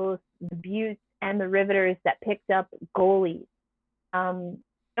to both the Buttes and the Riveters that picked up goalies. I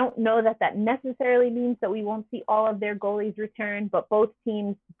don't know that necessarily means that we won't see all of their goalies return, but both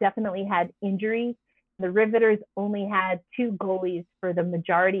teams definitely had injuries. The Riveters only had 2 goalies for the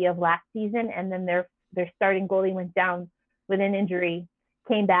majority of last season, and then their starting goalie went down with an injury,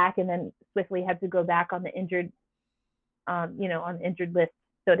 came back, and then swiftly had to go back on the injured, on the injured list,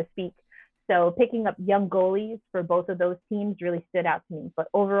 so to speak. So picking up young goalies for both of those teams really stood out to me. But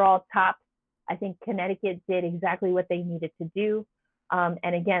overall, top, I think Connecticut did exactly what they needed to do.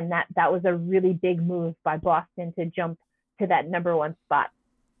 And again, that was a really big move by Boston to jump to that number one spot.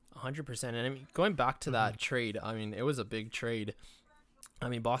 100%. And I mean, going back to that trade, I mean, it was a big trade. I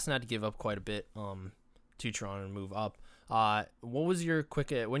mean, Boston had to give up quite a bit to Toronto and move up. What was your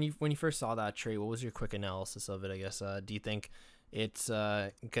quick when you first saw that trade? What was your quick analysis of it? I guess. Do you think it's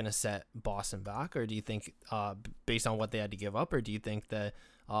gonna set Boston back, or do you think based on what they had to give up, or do you think that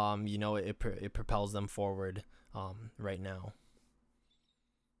it propels them forward right now?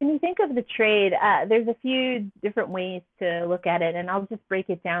 When you think of the trade, there's a few different ways to look at it, and I'll just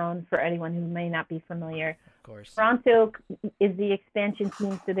break it down for anyone who may not be familiar. Of course. Toronto is the expansion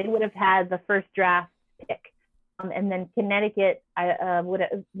team, so they would have had the first draft pick, and then Connecticut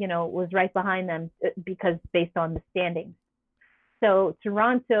was right behind them because based on the standings. So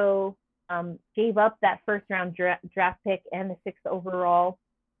Toronto gave up that first round draft pick and the 6th overall.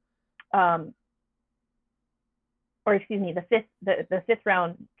 The fifth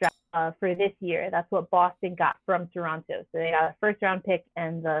round draft for this year. That's what Boston got from Toronto. So they got a first round pick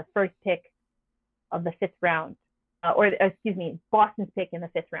and the first pick of the 5th round, Boston's pick in the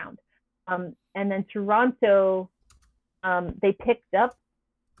 5th round. And then Toronto, they picked up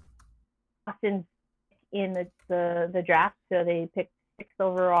Boston's in the draft, so they picked 6th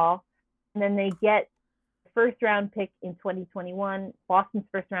overall, and then they get the first round pick in 2021, Boston's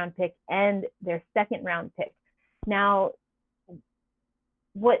first round pick, and their 2nd round pick. Now,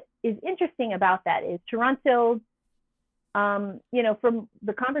 what is interesting about that is Toronto, from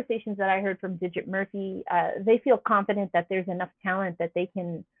the conversations that I heard from Digit Murphy, they feel confident that there's enough talent that they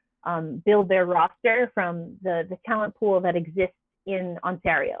can build their roster from the talent pool that exists in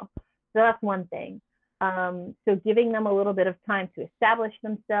Ontario. So that's one thing. So giving them a little bit of time to establish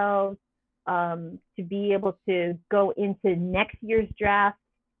themselves, to be able to go into next year's draft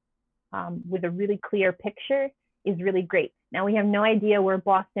with a really clear picture is really great. Now, we have no idea where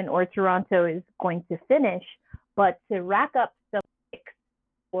Boston or Toronto is going to finish, but to rack up some picks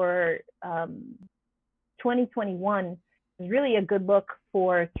for 2021 is really a good look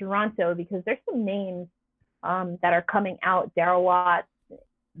for Toronto because there's some names that are coming out. Darryl Watts,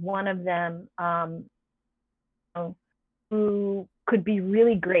 one of them, who could be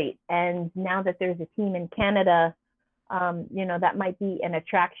really great. And now that there's a team in Canada, that might be an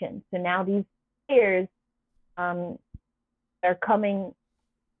attraction. So now these players are coming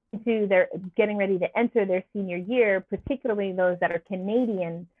they're getting ready to enter their senior year, particularly those that are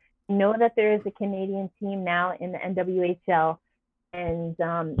Canadian, know that there is a Canadian team now in the NWHL, and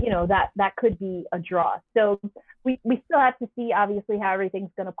that could be a draw. So we still have to see obviously how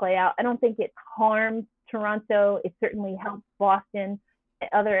everything's going to play out. I don't think it harms Toronto. It certainly helps Boston.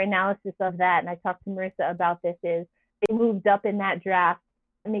 Other analysis of that, and I talked to Marissa about this, is they moved up in that draft.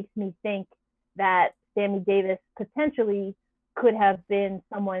 It makes me think that Sammy Davis potentially could have been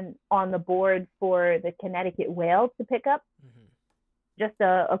someone on the board for the Connecticut Whale to pick up. Mm-hmm. Just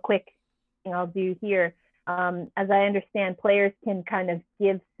a quick thing I'll do here. As I understand, players can kind of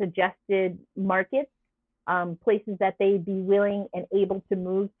give suggested markets, places that they'd be willing and able to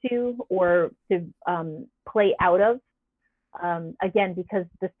move to or to play out of. Again, because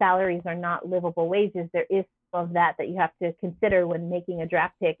the salaries are not livable wages, there is some of that you have to consider when making a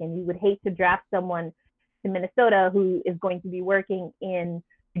draft pick. And you would hate to draft someone to Minnesota who is going to be working in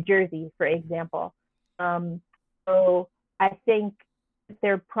New Jersey, for example. So I think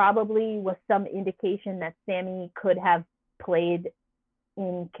there probably was some indication that Sammy could have played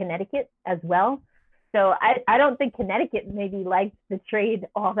in Connecticut as well. So I don't think Connecticut maybe liked the trade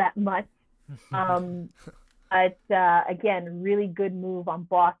all that much. But again, really good move on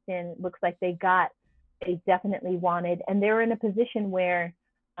Boston. Looks like they definitely wanted, and they were in a position where,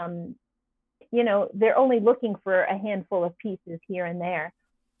 they're only looking for a handful of pieces here and there.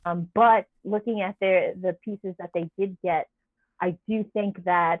 But looking at the pieces that they did get, I do think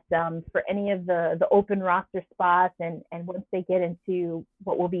that for any of the open roster spots and once they get into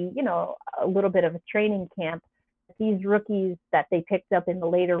what will be, a little bit of a training camp, these rookies that they picked up in the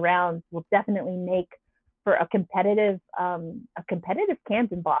later rounds will definitely make for a competitive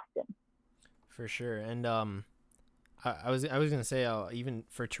camp in Boston. For sure. And I was gonna say even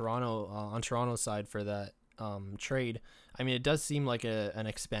for Toronto, on Toronto's side for that trade, I mean, it does seem like an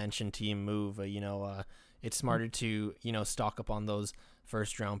expansion team move. It's smarter to stock up on those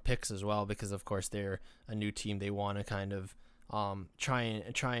first round picks as well, because of course they're a new team. They want to kind of try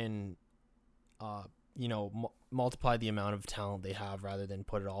and multiply the amount of talent they have rather than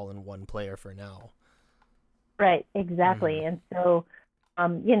put it all in one player for now. Right, exactly. Mm-hmm. And so,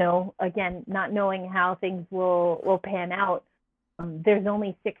 again, not knowing how things will pan out, there's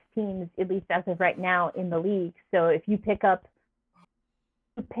only 6 teams, at least as of right now, in the league. So if you pick up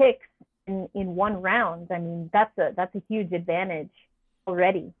 2 picks in one round, I mean, that's a huge advantage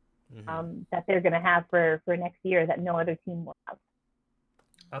already, that they're going to have for next year that no other team will have.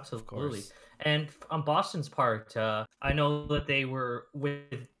 Absolutely. And on Boston's part, I know that they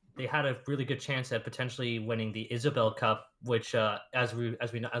had a really good chance at potentially winning the Isabel Cup, which, as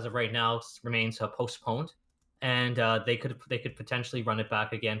of right now, remains postponed, and they could potentially run it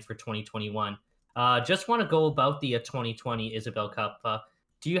back again for 2021. Just want to go about the 2020 Isabel Cup.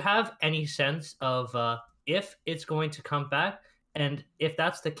 Do you have any sense of if it's going to come back, and if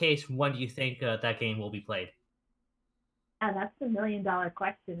that's the case, when do you think that game will be played? Yeah, that's the $1 million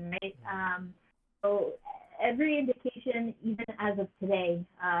question, right? So every indication, even as of today,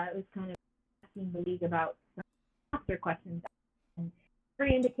 it was kind of asking the league about some roster questions. And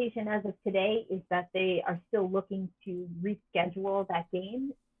every indication as of today is that they are still looking to reschedule that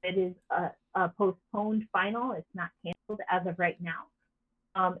game. It is a postponed final. It's not canceled as of right now.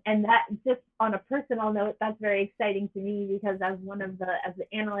 And that, just on a personal note, that's very exciting to me, because as the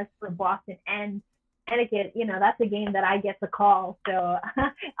analyst for Boston and Connecticut, that's a game that I get to call. So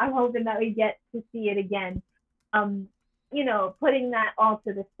I'm hoping that we get to see it again. Putting that all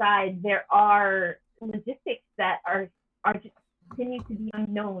to the side, there are logistics that are just continue to be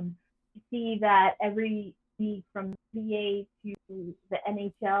unknown. You see that every league from the NBA to the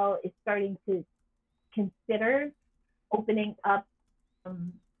NHL is starting to consider opening up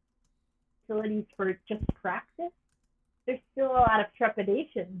facilities for just practice. There's still a lot of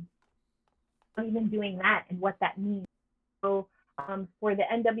trepidation even doing that and what that means. So for the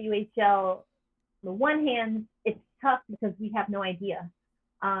NWHL, on the one hand, it's tough because we have no idea.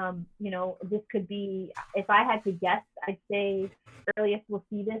 This could be, if I had to guess, I'd say earliest we'll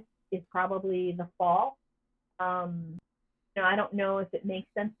see this is probably the fall. I don't know if it makes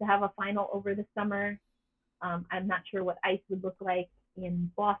sense to have a final over the summer. I'm not sure what ice would look like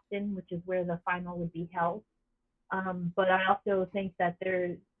in Boston, which is where the final would be held. But I also think that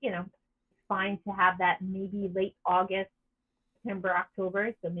there's, fine to have that maybe late August, September,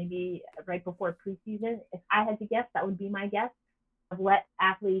 October, so maybe right before preseason. If I had to guess, that would be my guess. Of let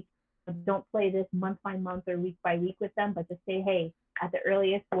athletes don't play this month by month or week by week with them, but just say, hey, at the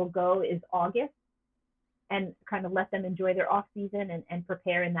earliest we'll go is August, and kind of let them enjoy their off season and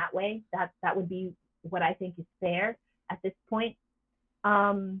prepare in that way. That would be what I think is fair at this point.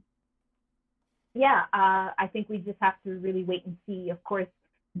 I think we just have to really wait and see. Of course,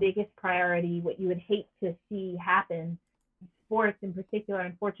 biggest priority, what you would hate to see happen, sports in particular,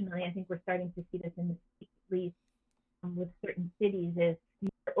 unfortunately, I think we're starting to see this in the States, at least with certain cities, is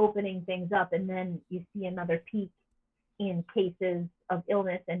you're opening things up and then you see another peak in cases of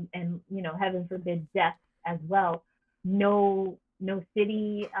illness and heaven forbid, death as well. No no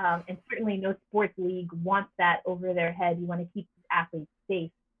city, and certainly no sports league wants that over their head. You want to keep athletes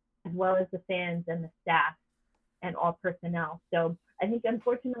safe, as well as the fans and the staff and all personnel. So I think,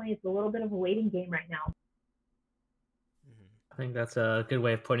 unfortunately, it's a little bit of a waiting game right now. I think that's a good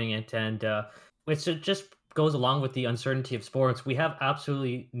way of putting it, and which just goes along with the uncertainty of sports. We have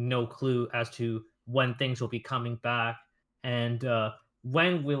absolutely no clue as to when things will be coming back, and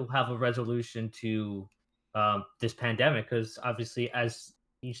when we'll have a resolution to this pandemic. Because obviously, as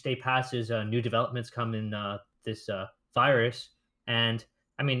each day passes, new developments come in this virus, and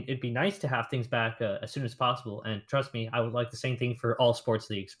I mean, it'd be nice to have things back as soon as possible. And trust me, I would like the same thing for all sports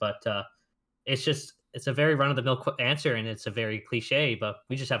leagues, but it's a very run of the mill answer, and it's a very cliche, but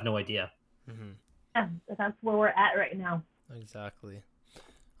we just have no idea. Mm-hmm. Yeah, that's where we're at right now. Exactly.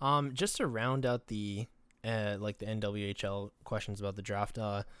 Just to round out the like the NWHL questions about the draft,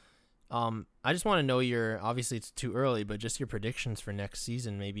 I just want to know obviously it's too early, but just your predictions for next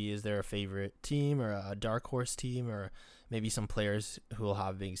season. Maybe is there a favorite team or a dark horse team, or maybe some players who will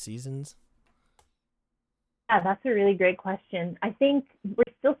have big seasons? Yeah, that's a really great question. I think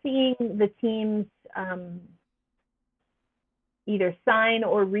we're still seeing the teams either sign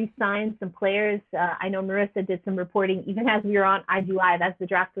or re-sign some players. I know Marissa did some reporting, even as we were on IG Live, as the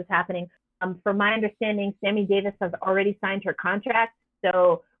draft was happening. From my understanding, Sammy Davis has already signed her contract,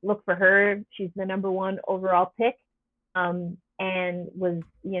 so look for her. She's the #1 overall pick, and was,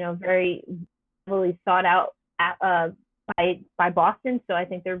 very heavily sought out by Boston. So I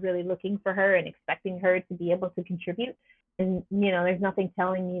think they're really looking for her and expecting her to be able to contribute. And there's nothing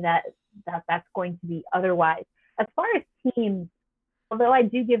telling me that that's going to be otherwise. As far as teams, although I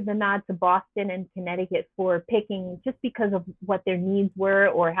do give the nod to Boston and Connecticut for picking, just because of what their needs were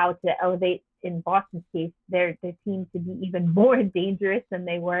or how to elevate, in Boston's case, their team to be even more dangerous than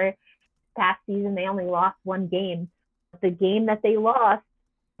they were past season. They only lost one game. The game that they lost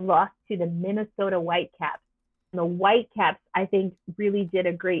to the Minnesota Whitecaps. And the Whitecaps, I think, really did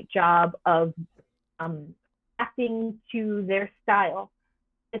a great job of acting to their style.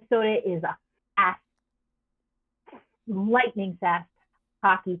 Minnesota is a fast, lightning fast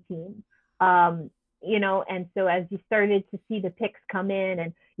hockey team. And so as you started to see the picks come in,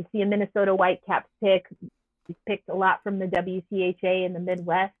 and you see a Minnesota Whitecaps pick, he's picked a lot from the WCHA in the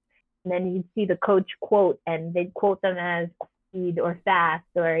Midwest, and then you'd see the coach quote, and they'd quote them as speed or fast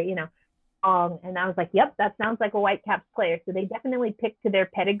or, and I was like, yep, that sounds like a Whitecaps player. So they definitely picked to their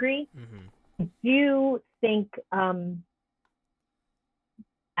pedigree. Mm-hmm. I do think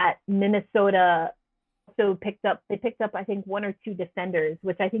at Minnesota also picked up, I think, 1 or 2 defenders,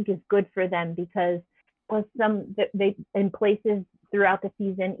 which I think is good for them, because was they in places throughout the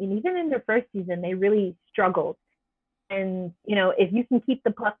season, and even in their first season, they really struggled. And, if you can keep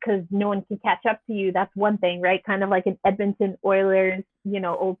the puck because no one can catch up to you, that's one thing, right? Kind of like an Edmonton Oilers,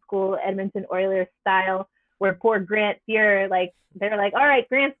 old school Edmonton Oilers style, where poor Grant Fuhr, they're like, all right,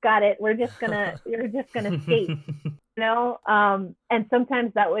 Grant's got it. We're just gonna skate, and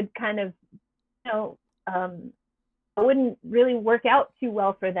sometimes that would kind of, it wouldn't really work out too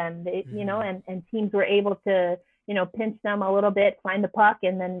well for them. They, and teams were able to, pinch them a little bit, find the puck,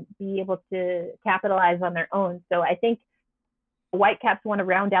 and then be able to capitalize on their own. So I think the Whitecaps want to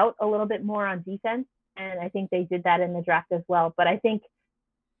round out a little bit more on defense, and I think they did that in the draft as well. But I think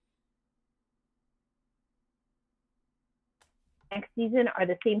next season are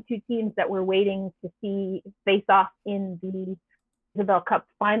the same 2 teams that we're waiting to see face off in the Isabel Cup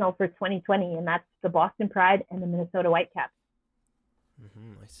final for 2020, and that's the Boston Pride and the Minnesota Whitecaps.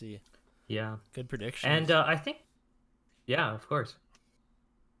 I see. Yeah. Good prediction. And I think, yeah, of course.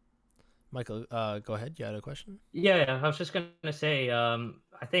 Michael, go ahead. You had a question? Yeah, I was just going to say,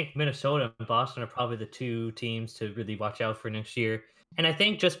 I think Minnesota and Boston are probably the 2 teams to really watch out for next year. And I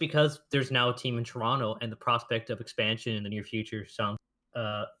think just because there's now a team in Toronto, and the prospect of expansion in the near future sounds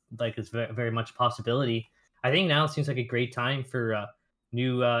like it's very, very much a possibility, I think now it seems like a great time for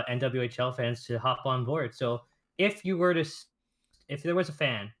new NWHL fans to hop on board. So if there was a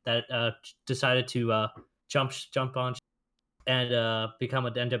fan that decided to jump on and become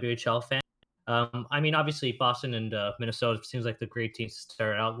an NWHL fan, I mean, obviously Boston and Minnesota seems like the great teams to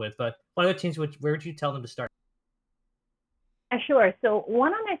start out with, but what other teams where would you tell them to start? Sure. So why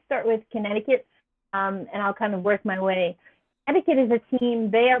don't I start with Connecticut, and I'll kind of work my way. Connecticut is a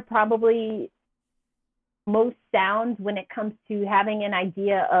team, they are probably most sound when it comes to having an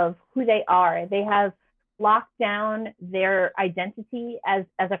idea of who they are. They have locked down their identity as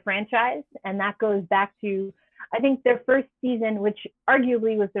a franchise, and that goes back to, I think, their first season, which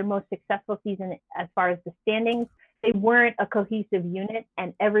arguably was their most successful season as far as the standings. they weren't a cohesive unit.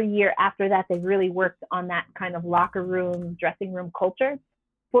 And every year after that, they really worked on that kind of locker room, dressing room culture.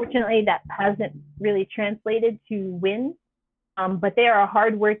 Fortunately, that hasn't really translated to wins, but they are a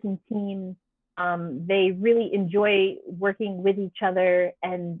hardworking team. They really enjoy working with each other,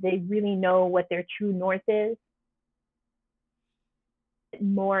 and they really know what their true north is.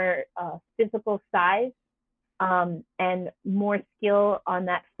 More physical size, and more skill on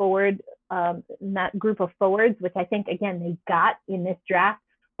that forward, in that group of forwards, which I think, again, they got in this draft.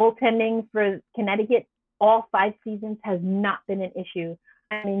 Goaltending for Connecticut all 5 seasons has not been an issue.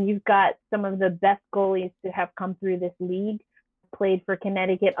 I mean, you've got some of the best goalies to have come through this league, played for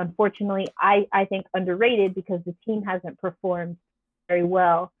Connecticut. Unfortunately, I think underrated because the team hasn't performed very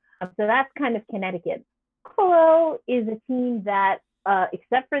well. So that's kind of Connecticut. Buffalo is a team that,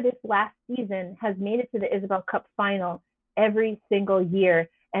 except for this last season, has made it to the Isabel Cup final every single year,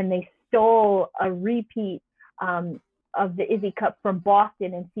 and they stole a repeat of the Izzy Cup from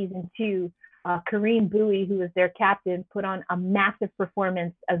Boston in season 2. Kareem Bowie, who was their captain, put on a massive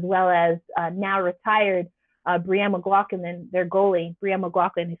performance, as well as now retired Brianne McLaughlin, their goalie, Brianne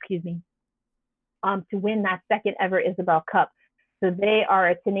McLaughlin, to win that second ever Isabel Cup. So they are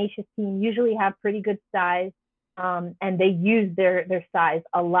a tenacious team, usually have pretty good size, and they use their size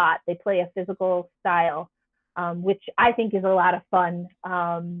a lot. They play a physical style, which I think is a lot of fun.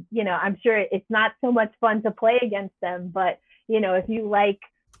 I'm sure it's not so much fun to play against them, but, if you like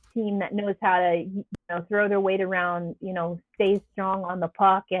a team that knows how to, throw their weight around, stay strong on the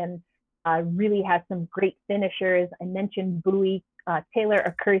puck, and really has some great finishers. I mentioned Bowie, Taylor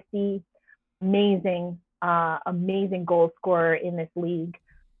Accursey, amazing goal scorer in this league.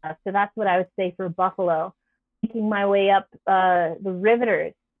 So that's what I would say for Buffalo. Making my way up, the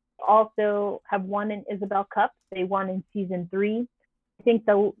Riveters also have won an Isabel Cup. They won in season 3. I think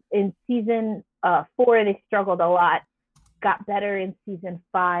in season 4 they struggled a lot, got better in season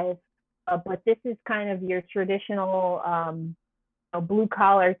 5. But this is kind of your traditional blue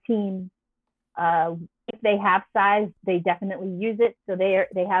collar team. If they have size, they definitely use it. So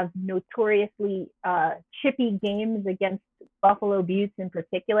they have notoriously chippy games against Buffalo Beauts in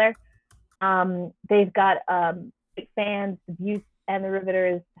particular. They've got great fans. The Beauts and the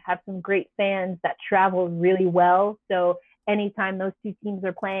Riveters have some great fans that travel really well. So anytime those two teams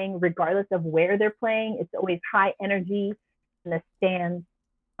are playing, regardless of where they're playing, it's always high energy in the stands.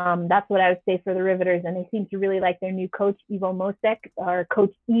 That's what I would say for the Riveters, and they seem to really like their new coach, Ivo Mosek, or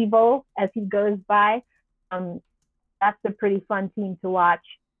Coach Evo, as he goes by. That's a pretty fun team to watch.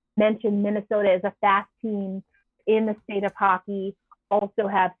 Mentioned Minnesota is a fast team in the state of hockey, also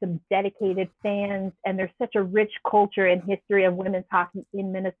have some dedicated fans, and there's such a rich culture and history of women's hockey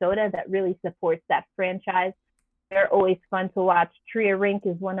in Minnesota that really supports that franchise. They're always fun to watch. Tria Rink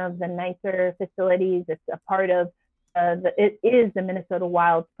is one of the nicer facilities. It's a part of it is the Minnesota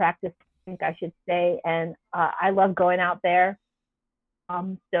Wild's practice rink, I should say, and I love going out there.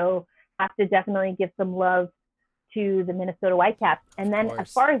 So have to definitely give some love to the Minnesota Whitecaps. And then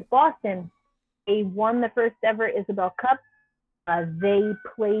as far as Boston, they won the first ever Isabel Cup. They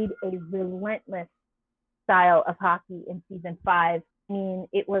played a relentless style of hockey in season 5. I mean,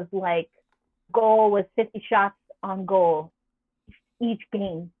 it was like goal was 50 shots on goal each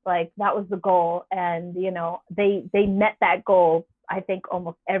game. Like, that was the goal, and they met that goal, I think,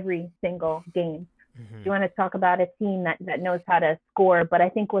 almost every single game. You want to talk about a team that knows how to score, but I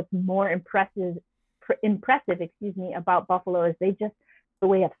think what's more impressive about Buffalo is they just the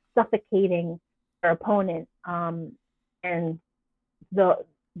way of suffocating their opponent, and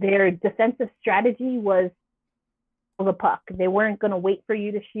their defensive strategy was the puck. They weren't going to wait for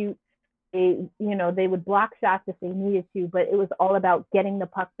you to shoot. They would block shots if they needed to, but it was all about getting the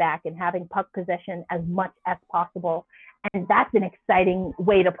puck back and having puck possession as much as possible. And that's an exciting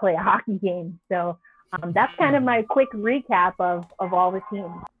way to play a hockey game. So that's kind of my quick recap of all the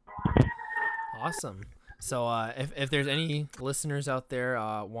teams. Awesome. So if there's any listeners out there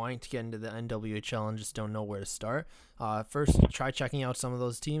wanting to get into the NWHL and just don't know where to start, first try checking out some of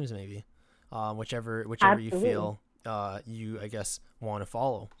those teams, maybe, whichever Absolutely. you feel you, I guess, want to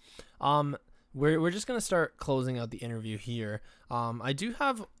follow. We're just gonna start closing out the interview here. I do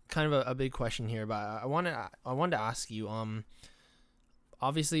have kind of a big question here, but I wanted to ask you.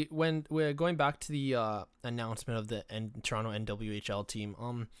 Obviously, when we're going back to the announcement of the Toronto NWHL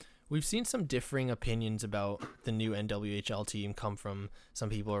team, we've seen some differing opinions about the new NWHL team come from some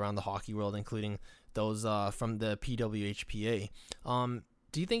people around the hockey world, including those from the PWHPA.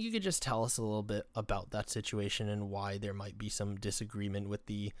 Do you think you could just tell us a little bit about that situation and why there might be some disagreement with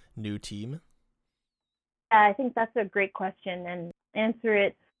the new team? I think that's a great question, and answer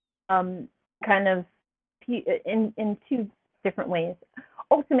it kind of in two different ways.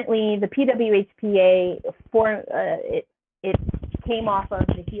 Ultimately, the PWHPA it came off of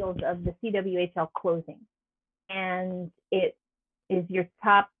the heels of the CWHL closing, and it is your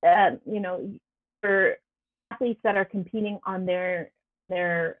top, for athletes that are competing on their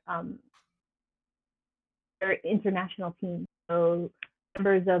international teams. So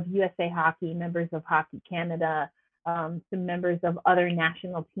members of USA Hockey, members of Hockey Canada, some members of other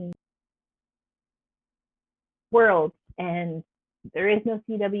national teams, world, and there is no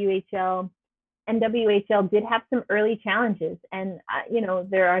CWHL. NWHL did have some early challenges, and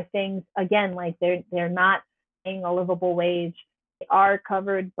there are things again like they're not paying a livable wage. They are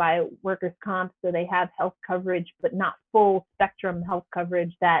covered by workers' comp, so they have health coverage, but not full spectrum health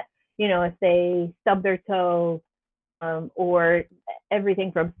coverage. That if they stub their toe, or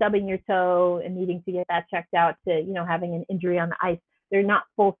everything from stubbing your toe and needing to get that checked out to having an injury on the ice, they're not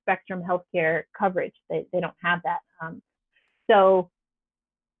full spectrum healthcare coverage. They don't have that. So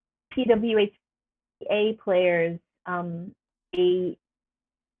PWHA players, they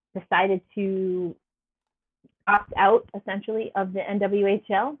decided to opt out essentially of the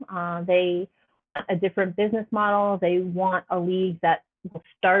NWHL. They want a different business model. They want a league that will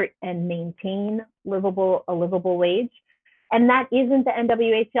start and maintain a livable wage. And that isn't the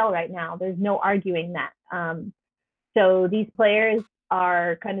NWHL right now. There's no arguing that. So these players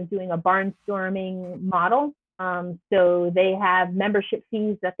are kind of doing a barnstorming model. So they have membership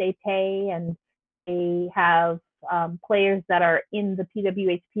fees that they pay, and they have players that are in the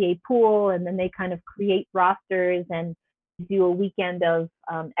PWHPA pool, and then they kind of create rosters and do a weekend of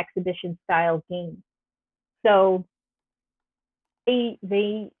exhibition style games. So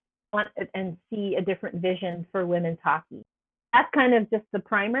they want and see a different vision for women's hockey. That's kind of just the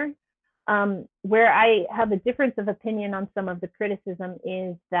primer. Where I have a difference of opinion on some of the criticism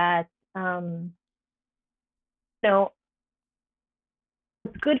is that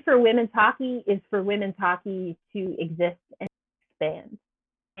what's good for women's hockey is for women's hockey to exist and expand.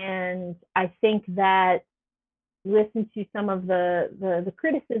 And I think that listen to some of the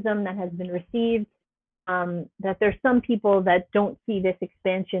criticism that has been received, that there's some people that don't see this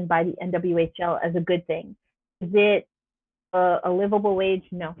expansion by the NWHL as a good thing. Is it a livable wage?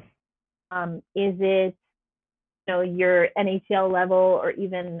 No. Is it your NHL level or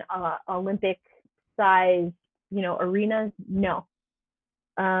even Olympic size arenas? No.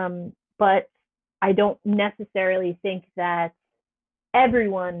 But I don't necessarily think that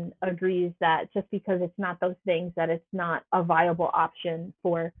everyone agrees that just because it's not those things that it's not a viable option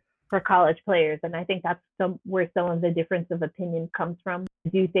for college players. And I think that's where some of the difference of opinion comes from. I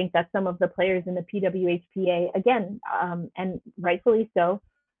do think that some of the players in the PWHPA, again, and rightfully so,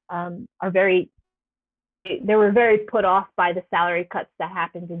 they were very put off by the salary cuts that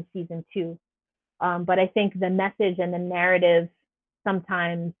happened in season 2. But I think the message and the narrative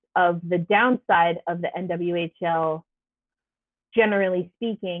sometimes of the downside of the NWHL, generally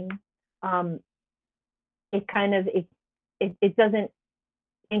speaking, it doesn't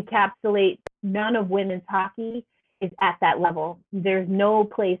encapsulate. None of women's hockey is at that level. There's no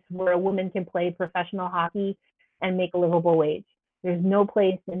place where a woman can play professional hockey and make a livable wage. There's no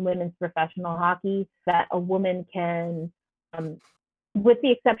place in women's professional hockey that a woman can, with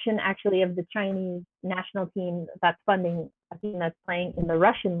the exception actually of the Chinese national team that's funding a team that's playing in the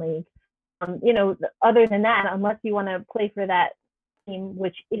Russian league. Other than that, unless you want to play for that team,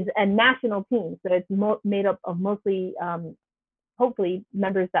 which is a national team, so it's made up of mostly, hopefully,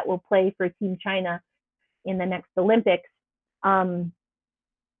 members that will play for Team China in the next Olympics.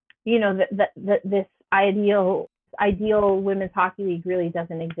 This ideal women's hockey league really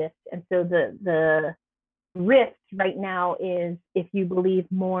doesn't exist, and so the rift right now is if you believe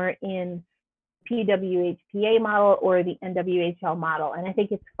more in PWHPA model or the NWHL model. And I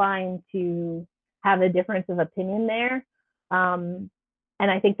think it's fine to have a difference of opinion there. And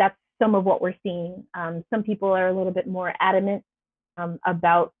I think that's some of what we're seeing. Some people are a little bit more adamant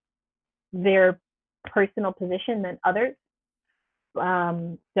about their personal position than others.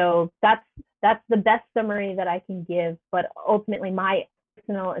 So that's the best summary that I can give. But ultimately, my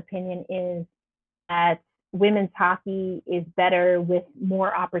personal opinion is that women's hockey is better with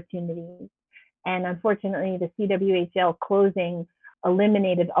more opportunities. And unfortunately, the CWHL closing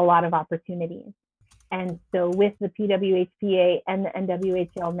eliminated a lot of opportunities. And so with the PWHPA and the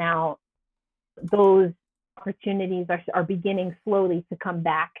NWHL now, those opportunities are beginning slowly to come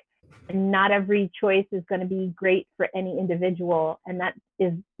back. And not every choice is going to be great for any individual. And that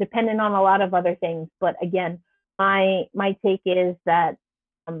is dependent on a lot of other things. But again, my take is that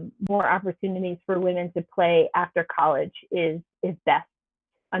more opportunities for women to play after college is best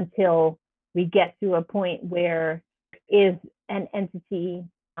until we get to a point where is an entity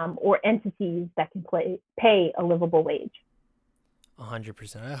or entities that can pay a livable wage.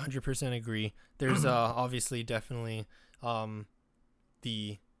 100%. I 100% agree. There's obviously definitely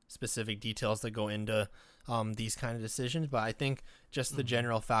the specific details that go into these kind of decisions, but I think just the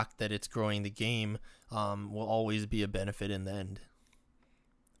general fact that it's growing the game will always be a benefit in the end.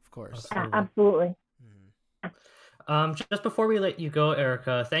 Of course. Absolutely. Just before we let you go,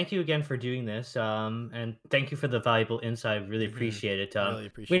 Erica, thank you again for doing this, and thank you for the valuable insight. Really appreciate it. Really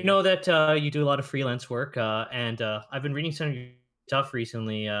appreciate we know that you do a lot of freelance work, and I've been reading some of your stuff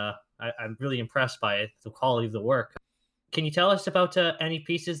recently. I'm really impressed by it, the quality of the work. Can you tell us about any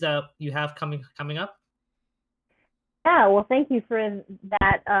pieces that you have coming up? Yeah, well, thank you for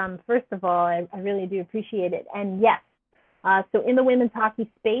that. First of all, I really do appreciate it. And yes, so in the women's hockey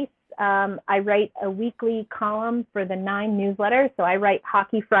space, I write a weekly column for the 9 newsletter. So I write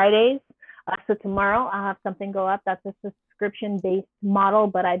Hockey Fridays. So tomorrow I'll have something go up. That's a subscription-based model,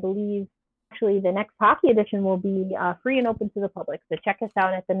 but I believe actually the next hockey edition will be free and open to the public. So check us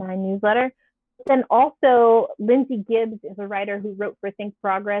out at the 9 newsletter. Then also, Lindsay Gibbs is a writer who wrote for Think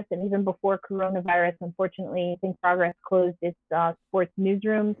Progress, and even before coronavirus, unfortunately, Think Progress closed its sports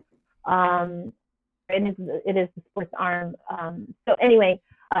newsroom. It is the sports arm. So anyway,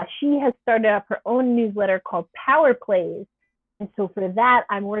 she has started up her own newsletter called Power Plays. And so for that,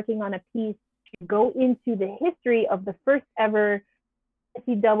 I'm working on a piece to go into the history of the first ever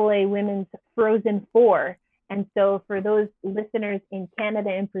NCAA Women's Frozen Four. And so for those listeners in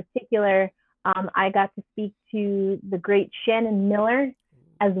Canada in particular, I got to speak to the great Shannon Miller,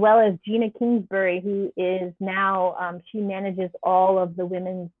 as well as Gina Kingsbury, who is now, she manages all of the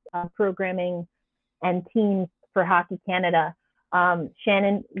women's programming and teams for Hockey Canada.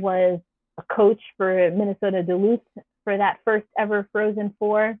 Shannon was a coach for Minnesota Duluth for that first ever Frozen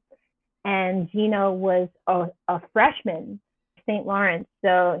Four, and Gina was a freshman at St. Lawrence.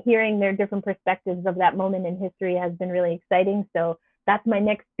 So hearing their different perspectives of that moment in history has been really exciting. So that's my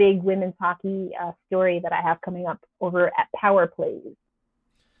next big women's hockey story that I have coming up over at Power Plays.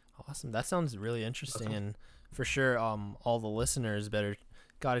 Awesome. That sounds really interesting. And for sure, all the listeners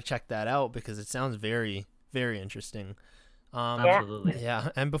got to check that out because it sounds very, very interesting. Absolutely. Yeah.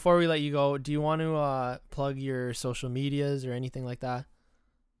 And before we let you go, do you want to plug your social medias or anything like that?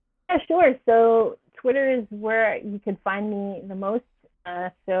 Yeah, sure. So Twitter is where you can find me the most.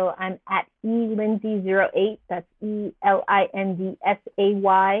 So I'm at elindsay08. That's ELINDSAY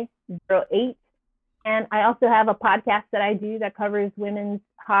 08. And I also have a podcast that I do that covers women's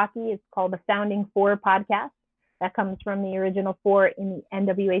hockey. It's called the Founding Four podcast. That comes from the original four in the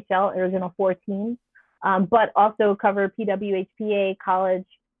NWHL, original 4 teams, but also cover PWHPA, college,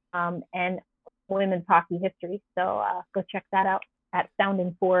 and women's hockey history. So go check that out at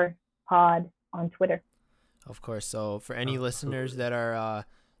Founding Four Pod on Twitter. Of course. So for any listeners that are,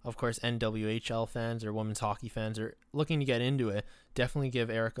 of course, NWHL fans or women's hockey fans or looking to get into it, definitely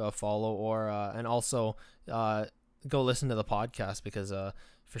give Erica a follow or and also go listen to the podcast because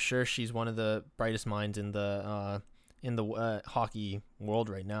for sure she's one of the brightest minds in the hockey world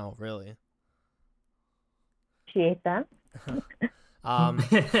right now. Really. Appreciate that.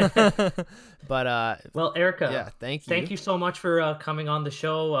 But well, Erica, yeah, thank you. Thank you so much for coming on the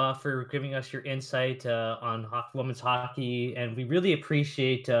show, for giving us your insight on women's hockey, and we really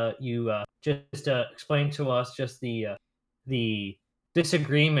appreciate you just explain to us just the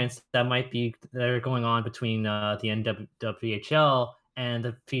disagreements that are going on between the NWHL and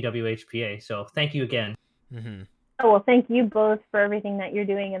the PWHPA. So thank you again. Mm-hmm. Oh, well, thank you both for everything that you're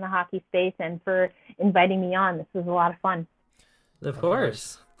doing in the hockey space and for inviting me on. This was a lot of fun. Of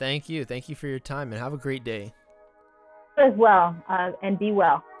course. Thank you. Thank you for your time and have a great day. As well, and be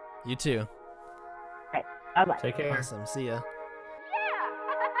well. You too. All right. Bye-bye. Take care. Awesome. See ya.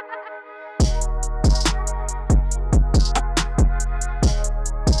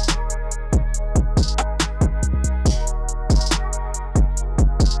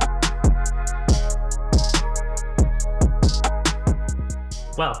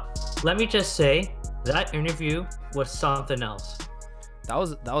 Well, let me just say that interview was something else. That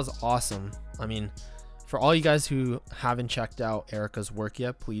was awesome. I mean, for all you guys who haven't checked out Erica's work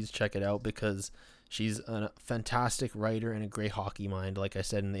yet, please check it out because she's a fantastic writer and a great hockey mind, like I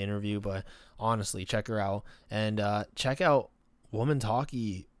said in the interview. But honestly, check her out and check out women's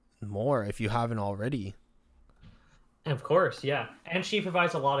hockey more if you haven't already. Of course, yeah. And she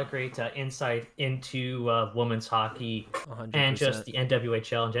provides a lot of great insight into women's hockey 100%. and just the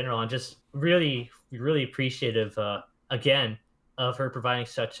NWHL in general. And just really, really appreciative, again, of her providing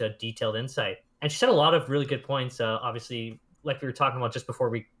such a detailed insight. And she said a lot of really good points, obviously, like we were talking about just before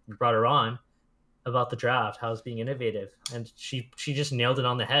we brought her on. about the draft, how it's being innovative, and she just nailed it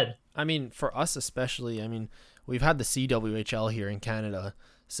on the head. I mean, for us especially, I mean, we've had the CWHL here in Canada,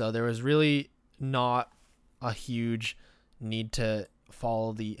 so there was really not a huge need to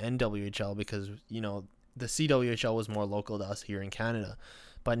follow the NWHL because, you know, the CWHL was more local to us here in Canada.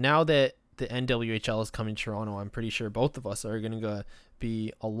 But now that the NWHL is coming to Toronto, I'm pretty sure both of us are going to go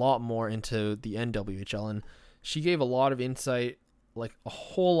be a lot more into the NWHL. And she gave a lot of insight, like a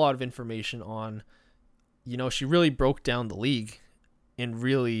whole lot of information on, you know, she really broke down the league in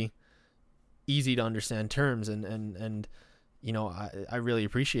really easy to understand terms. And you know, I really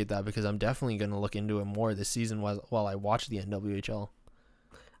appreciate that because I'm definitely going to look into it more this season while I watch the NWHL.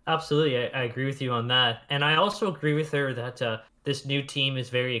 Absolutely, I agree with you on that, and I also agree with her that this new team is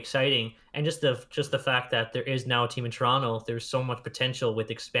very exciting, and just the fact that there is now a team in Toronto, there's so much potential with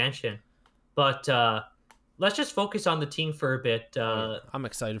expansion. But let's just focus on the team for a bit. I'm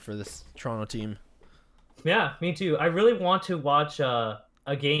excited for this Toronto team. Yeah, me too. I really want to watch a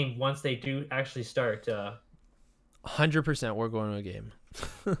game once they do actually start. 100% we're going to a game.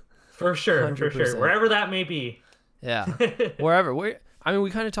 For sure, 100%. wherever that may be. Yeah, wherever. I mean,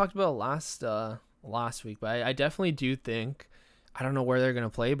 we kind of talked about it last week, but I definitely do think, I don't know where they're going to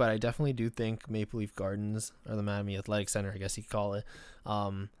play, but I definitely do think Maple Leaf Gardens, or the Mattamy Athletic Center, I guess you could call it,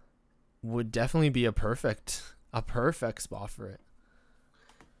 would definitely be a perfect spot for it.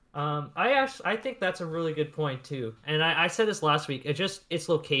 I think that's a really good point too, and I said this last week. Its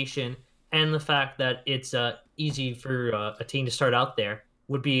location and the fact that it's easy for a team to start out there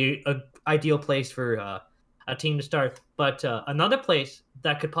would be a ideal place for a team to start. But another place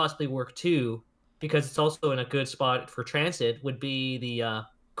that could possibly work too, because it's also in a good spot for transit, would be the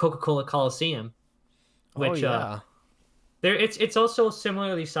Coca-Cola Coliseum, which it's also a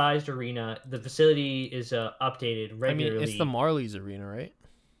similarly sized arena. The facility is updated regularly. I mean, it's the Marlies Arena, right?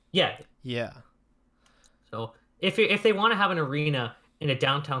 Yeah. Yeah. So if they want to have an arena in a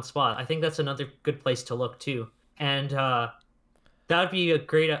downtown spot, I think that's another good place to look too. And that would be a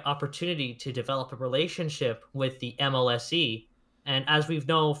great opportunity to develop a relationship with the MLSE. And as we've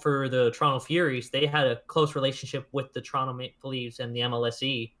known for the Toronto Furies, they had a close relationship with the Toronto Maple Leafs and the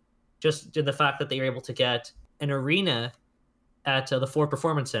MLSE, just in the fact that they were able to get an arena at the Ford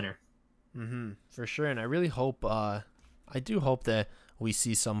Performance Center. For sure. And I really hope, I do hope that we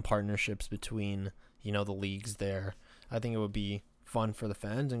see some partnerships between, you know, the leagues there. I think it would be fun for the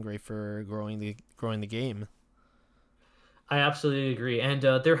fans and great for growing the game. I absolutely agree, and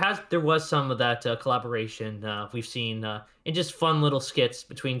there was some of that collaboration we've seen in just fun little skits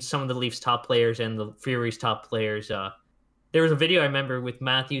between some of the Leafs' top players and the Furies' top players. There was a video I remember with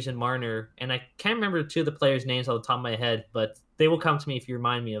Matthews and Marner, and I can't remember two of the players' names off the top of my head, but they will come to me if you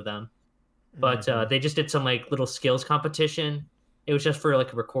remind me of them. But they just did some like little skills competition. It was just for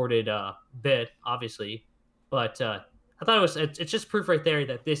like a recorded bit, obviously, but I thought it's just proof right there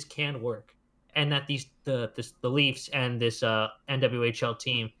that this can work. And that the Leafs and this NWHL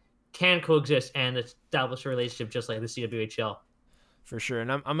team can coexist and establish a relationship just like the CWHL. For sure,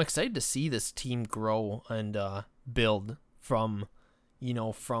 and I'm excited to see this team grow and build from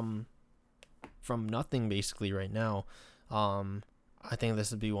nothing basically right now. I think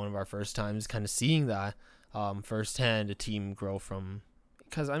this would be one of our first times kind of seeing that firsthand, a team grow from,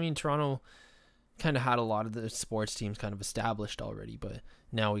 because I mean Toronto kind of had a lot of the sports teams kind of established already, but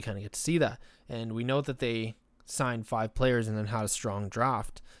now we kind of get to see that. And we know that they signed 5 players and then had a strong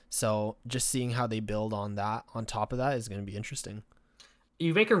draft. So just seeing how they build on that, on top of that, is going to be interesting.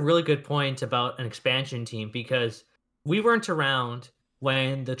 You make a really good point about an expansion team, because we weren't around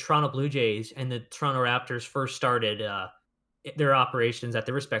when the Toronto Blue Jays and the Toronto Raptors first started their operations at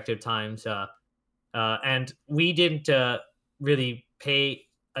their respective times. And we didn't really pay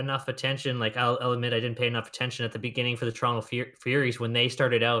enough attention. Like I'll admit I didn't pay enough attention at the beginning for the Toronto Furies when they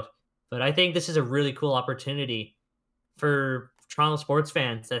started out. But I think this is a really cool opportunity for Toronto sports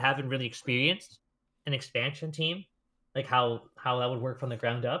fans that haven't really experienced an expansion team, like how that would work from the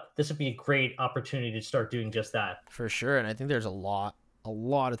ground up. This would be a great opportunity to start doing just that. For sure. And I think there's a lot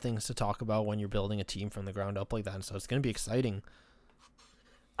of things to talk about when you're building a team from the ground up like that. And so it's going to be exciting.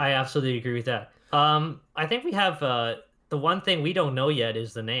 I absolutely agree with that. I think we have the one thing we don't know yet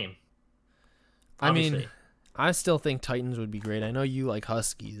is the name. Obviously. I mean, I still think Titans would be great. I know you like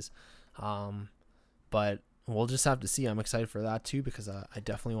Huskies, but we'll just have to see. I'm excited for that too, because I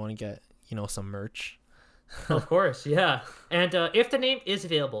definitely want to get, some merch. Of course, yeah. And if the name is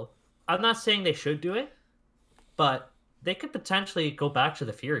available, I'm not saying they should do it, but they could potentially go back to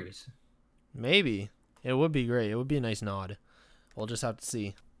the Furies. Maybe. It would be great. It would be a nice nod. We'll just have to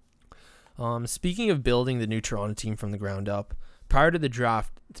see. Speaking of building the new Toronto team from the ground up, Prior to the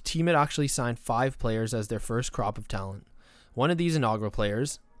draft, the team had actually signed 5 players as their first crop of talent. One of these inaugural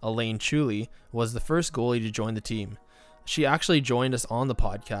players, Elaine Chuli, was the first goalie to join the team. She actually joined us on the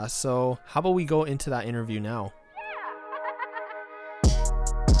podcast, so how about we go into that interview now?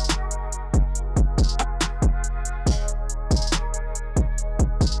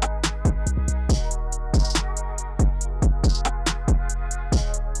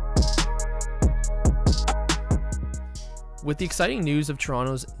 With the exciting news of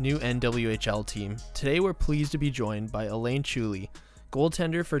Toronto's new NWHL team, today we're pleased to be joined by Elaine Chuli,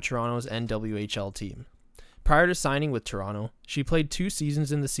 goaltender for Toronto's NWHL team. Prior to signing with Toronto, she played 2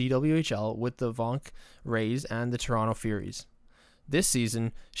 seasons in the CWHL with the Vaughan Rays and the Toronto Furies. This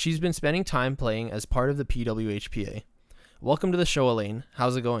season, she's been spending time playing as part of the PWHPA. Welcome to the show, Elaine.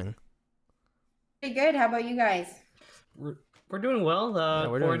 How's it going? Pretty good. How about you guys? We're doing well.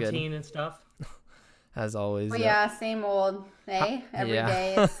 We're doing good. Quarantine and stuff. As always. Oh yeah, same old, eh? Every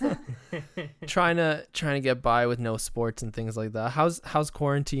day. It's... trying to get by with no sports and things like that. How's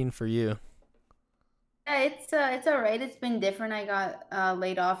quarantine for you? Yeah, it's all right. It's been different. I got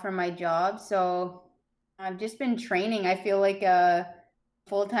laid off from my job, so I've just been training. I feel like a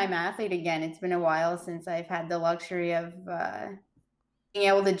full-time athlete again. It's been a while since I've had the luxury of being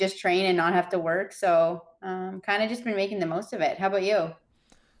able to just train and not have to work. So kind of just been making the most of it. How about you?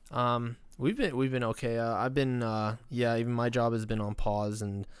 We've been okay. I've been even my job has been on pause,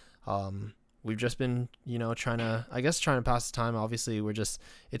 and we've just been trying to pass the time. Obviously,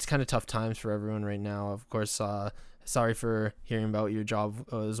 it's kind of tough times for everyone right now. Of course, sorry for hearing about your job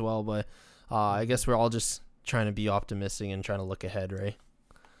as well, but I guess we're all just trying to be optimistic and trying to look ahead, right?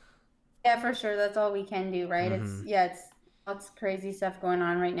 Yeah, for sure. That's all we can do, right? Mm-hmm. It's lots of crazy stuff going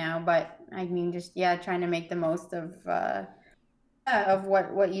on right now, but I mean, just trying to make the most of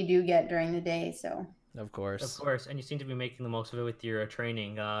what you do get during the day. So of course, and you seem to be making the most of it with your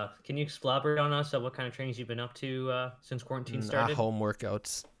training. Can you elaborate on us what kind of trainings you've been up to since quarantine started? Home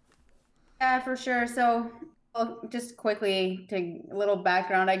workouts. Yeah, for sure. So just quickly to a little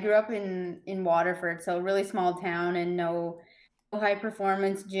background, I grew up in Waterford, so a really small town and no high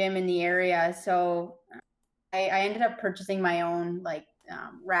performance gym in the area. So I ended up purchasing my own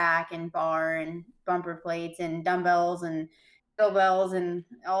rack and bar and bumper plates and dumbbells and kettlebells and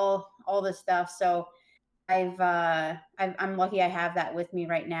all this stuff. So I'm lucky I have that with me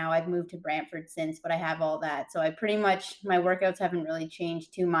right now. I've moved to Brantford since, but I have all that. So my workouts haven't really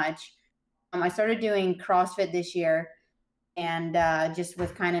changed too much. I started doing CrossFit this year, and just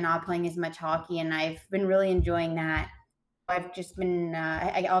with kind of not playing as much hockey, and I've been really enjoying that. I've just been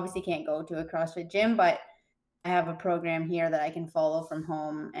I obviously can't go to a CrossFit gym, but I have a program here that I can follow from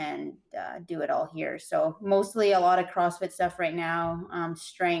home and do it all here. So mostly a lot of CrossFit stuff right now,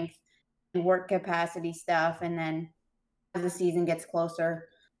 strength and work capacity stuff. And then as the season gets closer,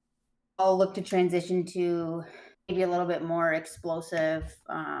 I'll look to transition to maybe a little bit more explosive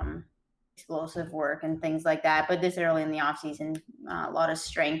work and things like that. But this early in the off season, a lot of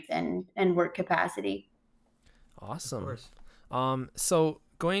strength and work capacity. Awesome. So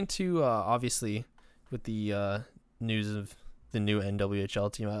going to obviously with the news of the new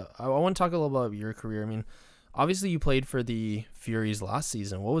NWHL team, I want to talk a little about your career. I mean, obviously you played for the Furies last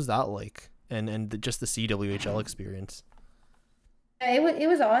season. What was that like? And just the CWHL experience? It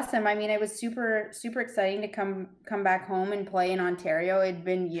was awesome. I mean, it was super, super exciting to come back home and play in Ontario. It'd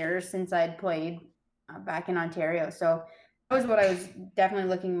been years since I'd played back in Ontario. So that was what I was definitely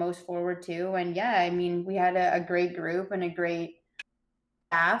looking most forward to. And yeah, I mean, we had a great group and a great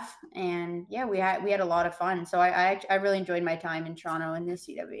staff, and yeah, we had a lot of fun. So I really enjoyed my time in Toronto in the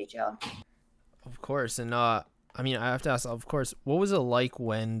CWHL. Of course. And I mean, I have to ask, of course, what was it like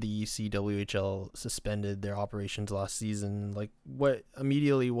when the CWHL suspended their operations last season? Like, what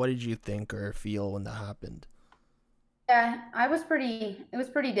did you think or feel when that happened? Yeah, it was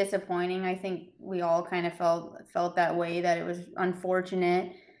pretty disappointing. I think we all kind of felt that way, that it was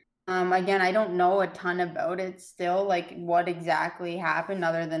unfortunate. Again, I don't know a ton about it still, like what exactly happened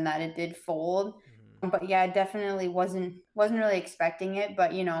other than that it did fold. Mm-hmm. But yeah, definitely wasn't really expecting it,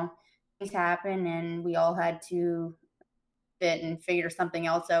 but things happen and we all had to fit and figure something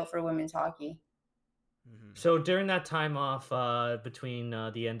else out for women's hockey. Mm-hmm. So during that time off between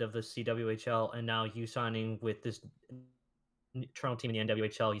the end of the CWHL and now you signing with this Toronto team in the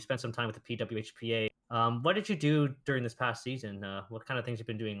NWHL, you spent some time with the PWHPA. What did you do during this past season? What kind of things you've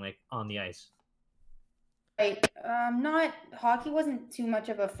been doing like on the ice? Right. Not hockey wasn't too much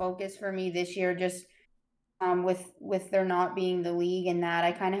of a focus for me this year, just with there not being the league and that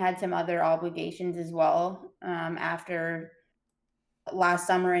I kind of had some other obligations as well after last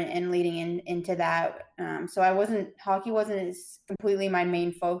summer and leading into that. So hockey wasn't as completely my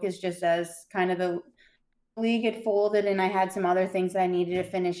main focus, just as kind of the league had folded and I had some other things that I needed to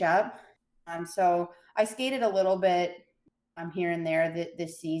finish up. So I skated a little bit here and there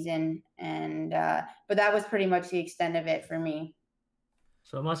this season, and but that was pretty much the extent of it for me.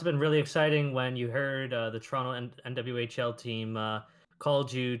 So it must have been really exciting when you heard the Toronto NWHL team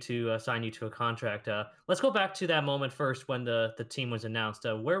called you to sign you to a contract. Let's go back to that moment first when the team was announced.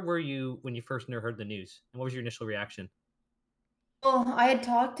 Where were you when you first heard the news, and what was your initial reaction? Well, I had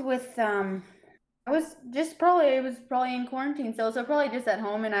talked with I was just probably it was probably in quarantine, so probably just at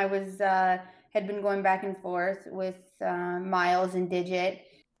home, and I was had been going back and forth with Miles and Digit,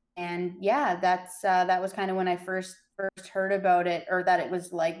 and yeah, that was kind of when I first heard about it, or that it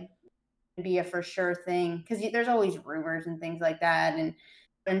was like to be a for sure thing, because there's always rumors and things like that, and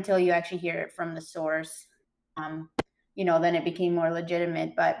until you actually hear it from the source, um, then it became more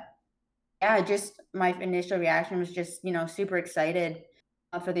legitimate. But yeah, just my initial reaction was just super excited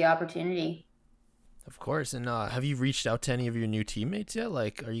for the opportunity. Of course. And have you reached out to any of your new teammates yet?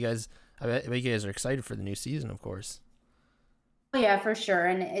 Like, are you guys? I bet you guys are excited for the new season, of course. Oh, yeah, for sure.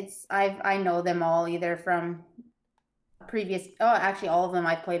 And I know them all either from previous. Oh, actually, all of them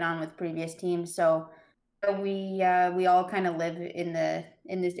I've played on with previous teams. So we all kind of live in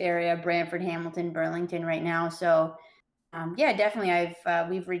this area, Brantford, Hamilton, Burlington, right now. So yeah, definitely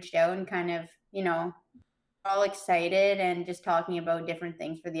we've reached out and kind of all excited and just talking about different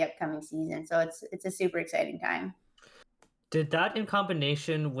things for the upcoming season. So it's a super exciting time. Did that, in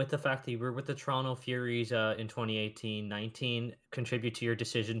combination with the fact that you were with the Toronto Furies in 2018-19, contribute to your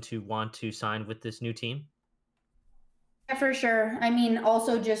decision to want to sign with this new team? Yeah, for sure. I mean,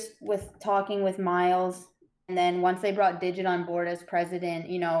 also just with talking with Miles, and then once they brought Digit on board as president,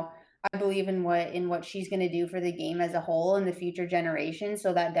 I believe in what she's going to do for the game as a whole in the future generations.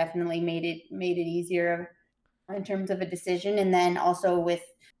 So that definitely made it easier in terms of a decision. And then also with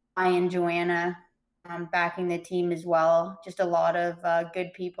I and Joanna backing the team as well, just a lot of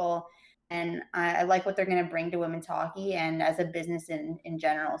good people. And I like what they're going to bring to women's hockey and as a business in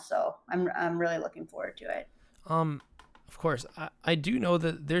general. So I'm really looking forward to it. Of course, I do know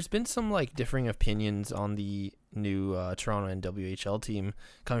that there's been some like differing opinions on the new Toronto NWHL team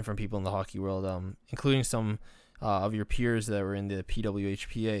coming from people in the hockey world, including some of your peers that were in the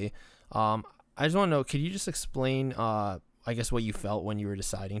PWHPA. I just want to know, could you just explain, I guess, what you felt when you were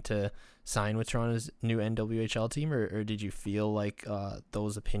deciding to sign with Toronto's new NWHL team, or did you feel like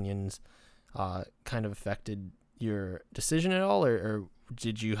those opinions kind of affected your decision at all, or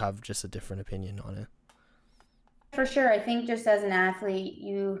did you have just a different opinion on it? For sure. I think just as an athlete,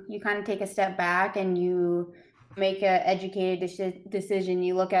 you kind of take a step back and you make a educated decision.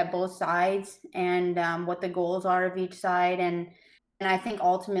 You look at both sides and what the goals are of each side, and I think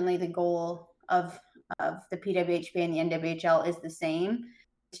ultimately the goal of the PWHP and the NWHL is the same.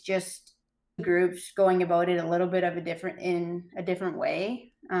 It's just groups going about it a little bit of in a different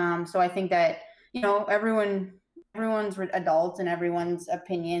way. So I think that everyone's adults and everyone's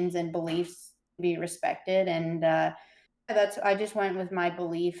opinions and beliefs be respected, and I just went with my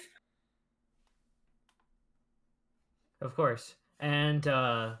belief. Of course. And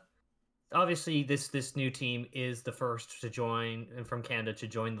obviously this new team is the first to join and from Canada to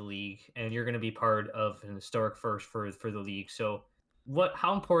join the league, and you're going to be part of an historic first for the league. So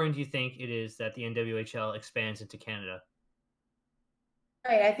how important do you think it is that the NWHL expands into Canada?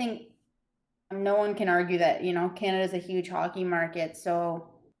 Right. I think no one can argue that Canada's a huge hockey market, so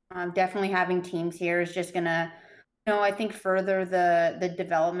definitely having teams here is just gonna I think further the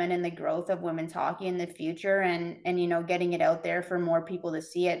development and the growth of women's hockey in the future, and getting it out there for more people to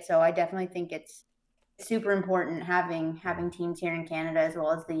see it. So I definitely think it's super important having teams here in Canada as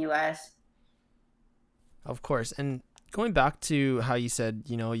well as the US. Of course. And going back to how you said,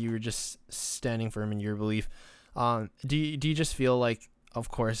 you were just standing firm in your belief, do you just feel like, of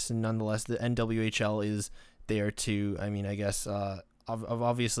course, nonetheless, the NWHL is there to, I mean, I guess,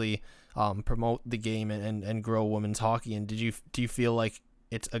 obviously promote the game and grow women's hockey, and do you feel like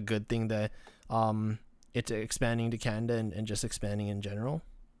it's a good thing that it's expanding to Canada and just expanding in general?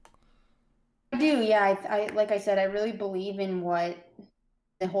 I do, yeah. I like I said, I really believe in what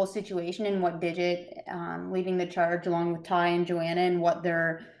the whole situation and what Digit leading the charge along with Ty and Joanna, and what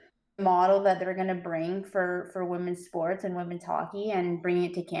their model that they're going to bring for women's sports and women's hockey, and bringing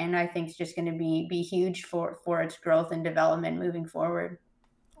it to Canada, I think is just going to be huge for its growth and development moving forward.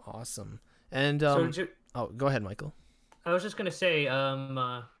 Awesome. And go ahead, Michael. I was just going to say,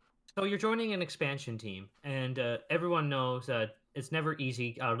 so you're joining an expansion team, and everyone knows that it's never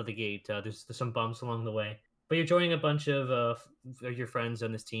easy out of the gate. There's some bumps along the way. but you're joining a bunch of your friends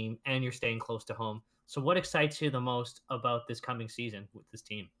on this team, and you're staying close to home. So, what excites you the most about this coming season with this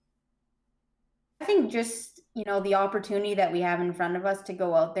team? I think just, the opportunity that we have in front of us to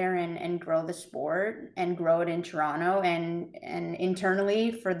go out there and grow the sport and grow it in Toronto and internally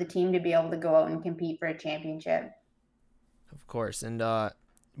for the team to be able to go out and compete for a championship. Of course. And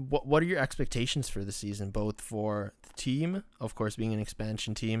what are your expectations for the season, both for the team, of course, being an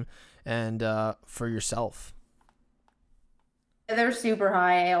expansion team, and for yourself? They're super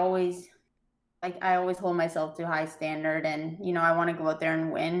high. I always hold myself to a high standard, and I want to go out there and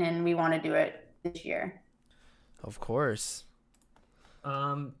win, and we want to do it this year. Of course.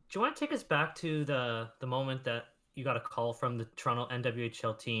 Do you want to take us back to the moment that you got a call from the Toronto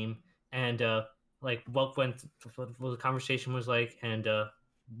NWHL team, and like what the conversation was like, and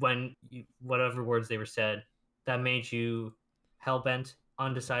whatever words they were said that made you hell bent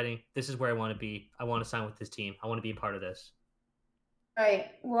on deciding this is where I want to be. I want to sign with this team. I want to be a part of this. Right.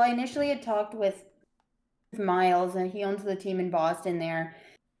 Well, I initially had talked with Miles, and he owns the team in Boston there.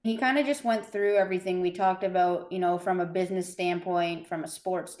 He kind of just went through everything we talked about, from a business standpoint, from a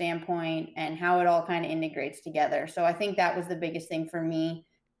sports standpoint, and how it all kind of integrates together. So I think that was the biggest thing for me,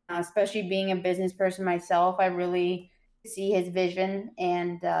 especially being a business person myself. I really see his vision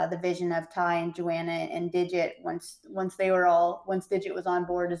and the vision of Ty and Joanna and Digit once Digit was on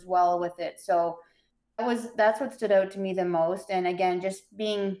board as well with it. So that's what stood out to me the most. And again, just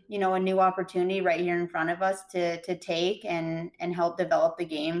being, a new opportunity right here in front of us to take and help develop the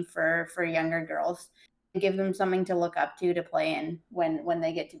game for younger girls and give them something to look up to play in when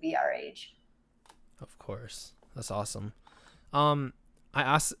they get to be our age. Of course. That's awesome. I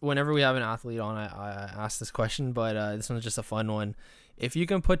ask whenever we have an athlete on, I ask this question, but this one's just a fun one. If you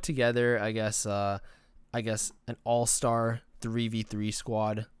can put together, I guess an all-star 3v3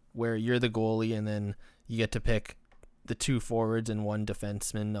 squad where you're the goalie and then you get to pick the two forwards and one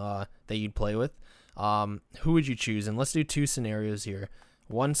defenseman that you'd play with, who would you choose? And let's do two scenarios here.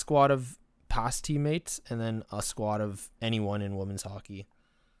 One squad of past teammates and then a squad of anyone in women's hockey.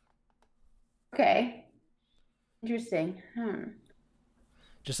 Okay. Interesting.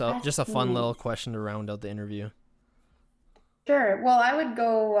 Just a fun little question to round out the interview. Sure. Well, I would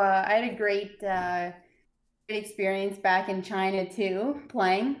go, I had a great experience back in China too,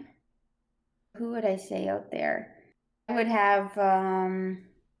 playing. Who would I say out there? I would have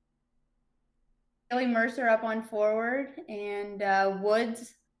Kelly Mercer up on forward, and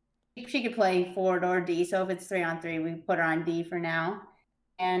Woods. She could play forward or D. So if it's 3-on-3, we put her on D for now.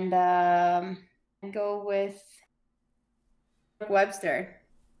 And I'd go with Webster.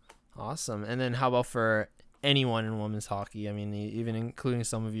 Awesome. And then how about for anyone in women's hockey? I mean, even including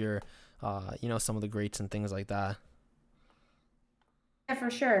some of your, some of the greats and things like that. Yeah, for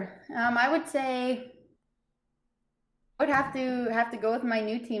sure. I would say I would have to go with my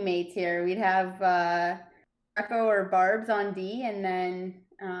new teammates here. We'd have Greco or Barbs on D, and then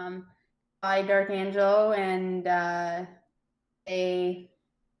I Dark Angelo and a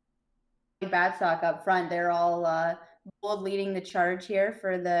Badsock up front. They're all bold leading the charge here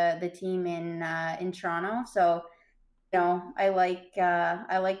for the team in Toronto. So I like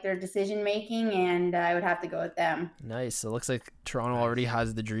their decision making, and I would have to go with them. Nice. So it looks like Toronto already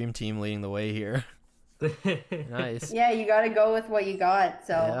has the dream team leading the way here. Nice. Yeah, you got to go with what you got.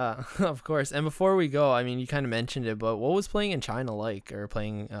 So yeah, of course. And before we go, I mean, you kind of mentioned it, but what was playing in China like, or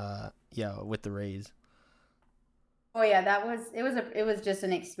playing, with the Rays? Oh yeah, it was just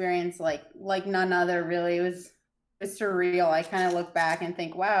an experience like none other really. It was surreal. I kind of look back and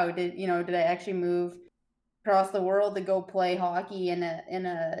think, wow, did I actually move across the world to go play hockey in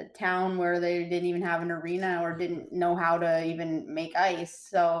a town where they didn't even have an arena or didn't know how to even make ice.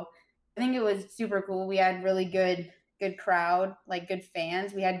 So I think it was super cool. We had really good crowd, like good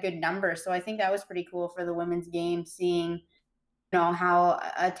fans. We had good numbers. So I think that was pretty cool for the women's game, seeing how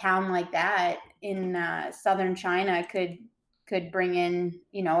a town like that in southern China could bring in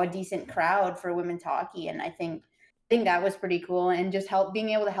a decent crowd for women's hockey. And I think that was pretty cool, and just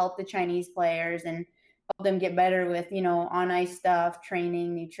being able to help the Chinese players and help them get better with on ice stuff,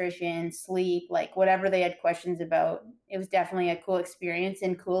 training, nutrition, sleep, like whatever they had questions about. It was definitely a cool experience,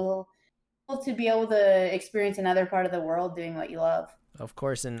 and cool to be able to experience another part of the world doing what you love. Of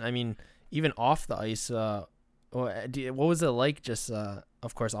course. And I mean, even off the ice, what was it like just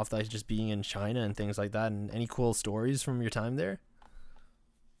of course off the ice, just being in China and things like that, and any cool stories from your time there?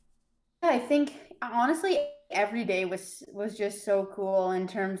 I think honestly every day was just so cool in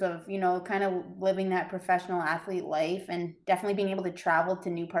terms of kind of living that professional athlete life, and definitely being able to travel to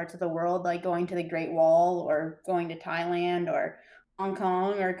new parts of the world, like going to the Great Wall or going to Thailand or Hong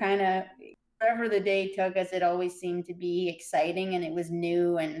Kong, or kind of wherever the day took us, it always seemed to be exciting and it was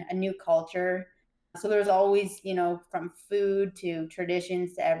new and a new culture. So there was always, from food to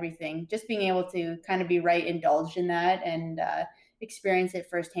traditions to everything, just being able to kind of be right indulged in that and experience it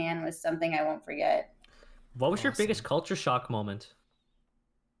firsthand was something I won't forget. What was your Awesome. biggest culture shock moment?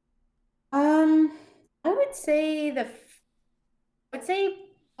 I would say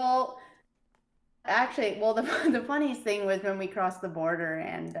well, actually, well, the the funniest thing was when we crossed the border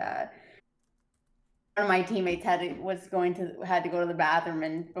and one of my teammates had to go to the bathroom,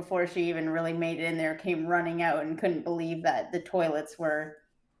 and before she even really made it in there, came running out and couldn't believe that the toilets were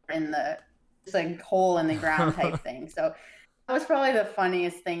in the just like hole in the ground type thing. So that was probably the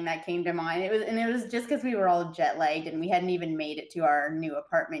funniest thing that came to mind. It was just because we were all jet lagged and we hadn't even made it to our new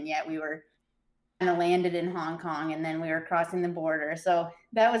apartment yet. We were kind of landed in Hong Kong and then we were crossing the border. So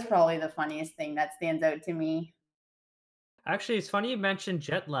that was probably the funniest thing that stands out to me. Actually, it's funny you mentioned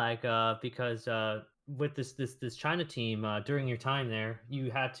jet lag because with this China team during your time there, you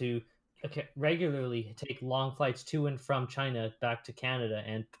had to regularly take long flights to and from China back to Canada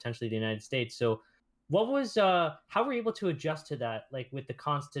and potentially the United States. So, what was how were you able to adjust to that, like with the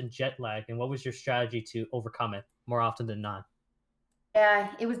constant jet lag, and what was your strategy to overcome it more often than not?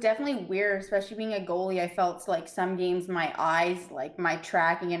 Yeah, it was definitely weird, especially being a goalie. I felt like some games my eyes, like my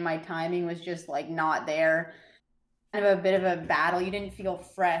tracking and my timing was just like not there. Kind of a bit of a battle. You didn't feel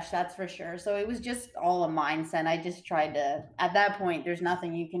fresh, that's for sure. So it was just all a mindset. I just tried to, at that point, there's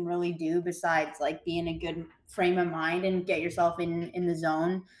nothing you can really do besides like be in a good frame of mind and get yourself in the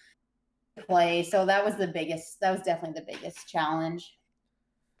zone to play. So that was definitely the biggest challenge.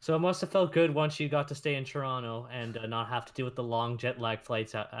 So it must have felt good once you got to stay in Toronto and not have to deal with the long jet lag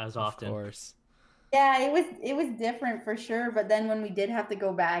flights as Of often. course. Yeah, it was different for sure. But then when we did have to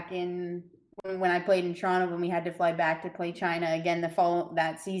go back in when I played in Toronto, when we had to fly back to play China again the fall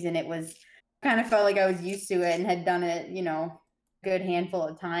that season, it was kind of felt like I was used to it and had done it, a good handful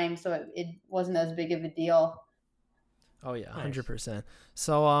of times, so it wasn't as big of a deal. Oh yeah, Nice. 100%.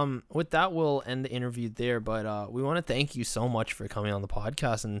 So with that we'll end the interview there, but we want to thank you so much for coming on the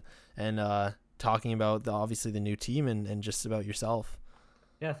podcast and talking about obviously the new team and just about yourself.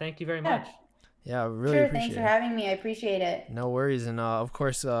 Yeah, thank you very Yeah, much. Yeah, really sure. Thanks appreciate for it. having me. I appreciate it. No worries, and of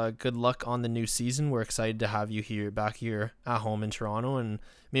course, good luck on the new season. We're excited to have you back here at home in Toronto, and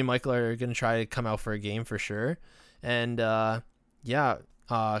me and Michael are gonna try to come out for a game for sure. And yeah,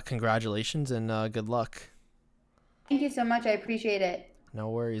 congratulations and good luck. Thank you so much. I appreciate it. No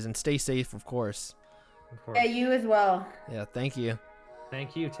worries, and stay safe, of course. Of course. Yeah, you as well. Yeah, thank you.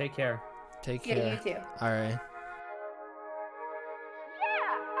 Thank you. Take care. Take Yeah, care. you too. All right.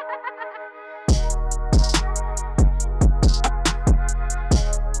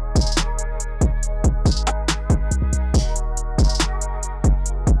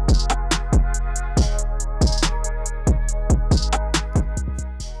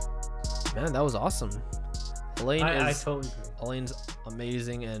 Man, that was awesome. I totally agree. Elaine's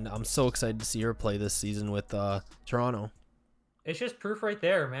amazing, and I'm so excited to see her play this season with Toronto. It's just proof right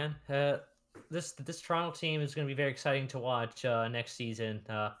there, man. This Toronto team is going to be very exciting to watch next season.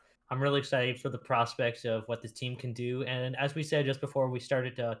 I'm really excited for the prospects of what this team can do. And as we said just before we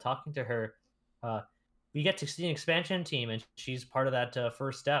started talking to her, uh, we get to see an expansion team, and she's part of that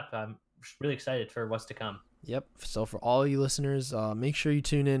first step. I'm really excited for what's to come. Yep. So for all you listeners, make sure you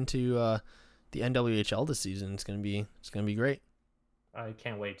tune in to the NWHL this season. It's gonna be great. I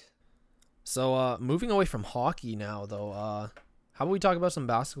can't wait. So moving away from hockey now, though, how about we talk about some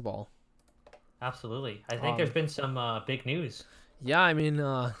basketball? Absolutely. I think there's been some big news. Yeah, I mean,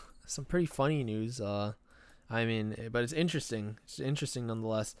 some pretty funny news. But it's interesting. It's interesting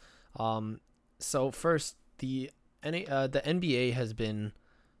nonetheless. So first, the NBA has been,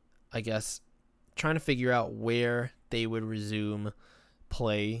 I guess, trying to figure out where they would resume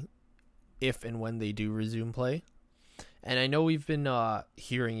play if and when they do resume play. And I know we've been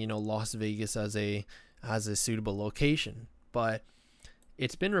hearing, Las Vegas as a suitable location, but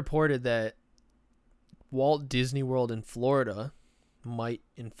it's been reported that Walt Disney World in Florida might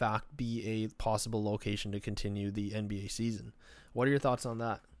in fact be a possible location to continue the NBA season. What are your thoughts on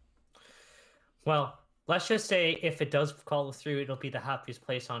that? Well, let's just say if it does follow through, it'll be the happiest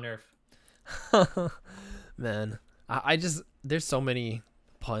place on earth. Man, I just there's so many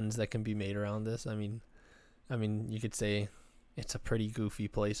puns that can be made around this. I mean, you could say it's a pretty goofy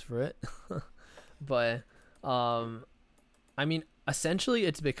place for it, but essentially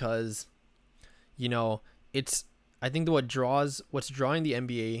it's because it's I think what's drawing the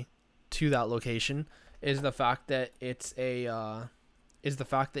NBA to that location is the fact that it's a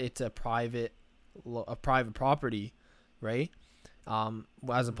private property, right?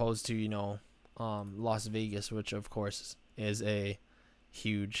 As opposed to Las Vegas, which of course is a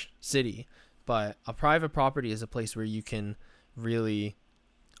huge city. But a private property is a place where you can really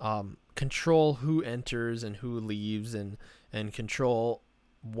control who enters and who leaves, and control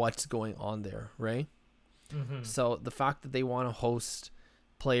what's going on there, right? Mm-hmm. So the fact that they want to host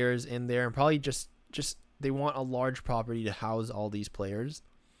players in there, and probably just they want a large property to house all these players.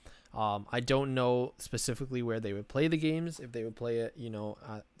 I don't know specifically where they would play the games, if they would play it,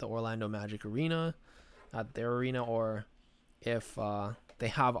 at the Orlando Magic Arena, at their arena, or if they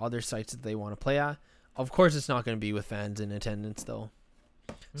have other sites that they want to play at. Of course, it's not going to be with fans in attendance, though.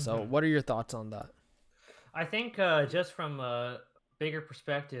 So Mhm. what are your thoughts on that? I think just from a bigger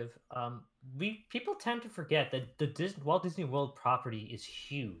perspective, people tend to forget that the Walt Disney World property is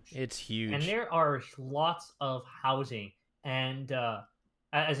huge, It's and huge. there are lots of housing and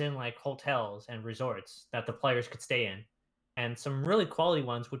as in like hotels and resorts that the players could stay in, and some really quality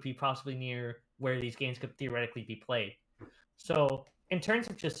ones would be possibly near where these games could theoretically be played. So, in terms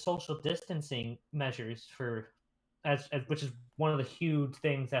of just social distancing measures for as which is one of the huge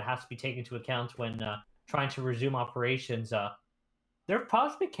things that has to be taken into account when trying to resume operations, there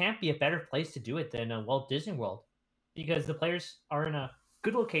possibly can't be a better place to do it than Walt Disney World, because the players are in a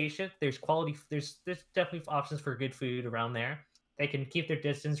good location. There's quality. There's definitely options for good food around there. They can keep their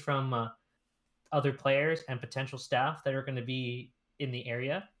distance from other players and potential staff that are going to be in the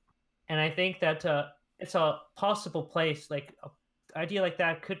area. And I think that it's a possible place. Like an idea like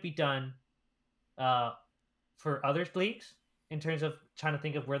that could be done uh, for other leagues in terms of trying to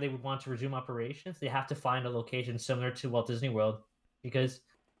think of where they would want to resume operations. They have to find a location similar to Walt Disney World, because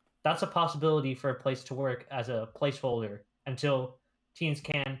that's a possibility for a place to work as a placeholder until teams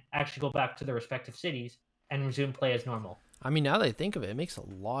can actually go back to their respective cities and resume play as normal. I mean, now that I think of it, it makes a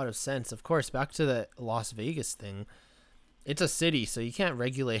lot of sense. Of course, back to the Las Vegas thing. It's a city, so you can't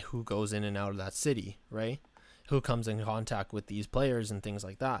regulate who goes in and out of that city, right? Who comes in contact with these players and things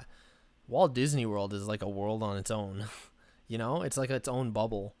like that. Walt Disney World is like a world on its own. It's like its own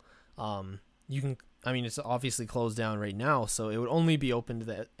bubble. You can, I mean, it's obviously closed down right now, so it would only be open to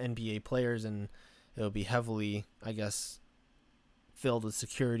the NBA players, and it would be heavily, I guess, filled with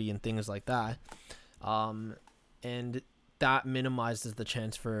security and things like that. And that minimizes the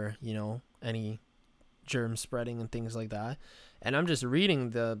chance for, any germ spreading and things like that. And I'm just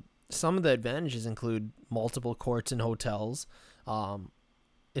reading some of the advantages include multiple courts and hotels.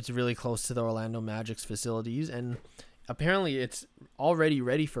 It's really close to the Orlando Magic's facilities, and apparently it's already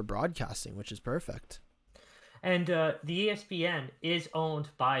ready for broadcasting, which is perfect. And the ESPN is owned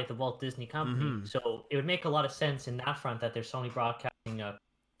by the Walt Disney Company, so it would make a lot of sense in that front that there's so many broadcasting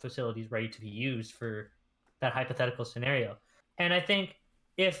facilities ready to be used for that hypothetical scenario. And I think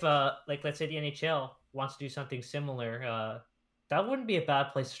if, like, let's say the NHL wants to do something similar, that wouldn't be a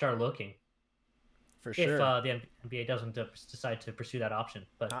bad place to start looking For if sure. the NBA doesn't decide to pursue that option.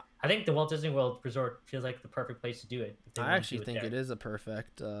 But I, I think the Walt Disney World Resort feels like the perfect place to do it. If they I want to actually do think there. it is a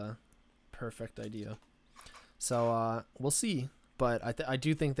perfect idea. So we'll see, but I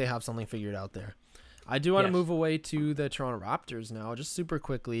do think they have something figured out there. I do want to Yes. move away to the Toronto Raptors now, just super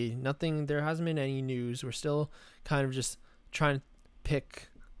quickly. There hasn't been any news. We're still kind of just trying to pick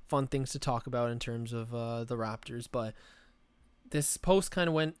fun things to talk about in terms of the Raptors, but this post kind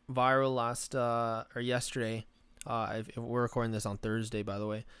of went viral yesterday. If we're recording this on Thursday, by the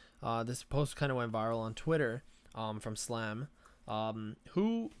way. This post kind of went viral on Twitter from Slam.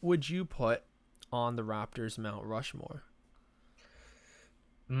 Who would you put on the Raptors Mount Rushmore?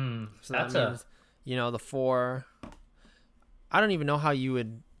 So that That's means, the four. I don't even know how you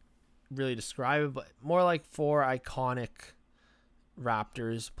would really describe it, but more like four iconic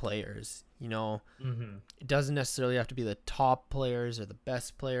Raptors players. It doesn't necessarily have to be the top players or the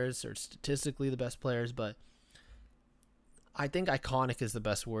best players or statistically the best players, but I think iconic is the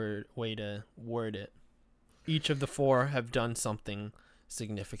best way to word it. Each of the four have done something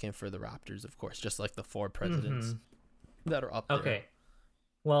significant for the Raptors, of course, just like the four presidents that are up there. Okay.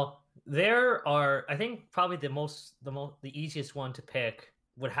 Well, there are. I think probably the easiest one to pick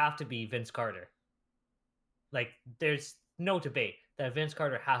would have to be Vince Carter. Like, there's no debate that Vince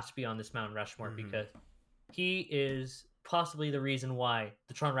Carter has to be on this Mount Rushmore, because he is possibly the reason why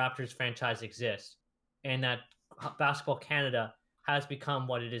the Toronto Raptors franchise exists, and that Basketball Canada has become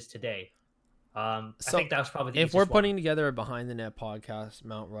what it is today. I think that was probably the if easiest we're one. putting together a Behind the Net podcast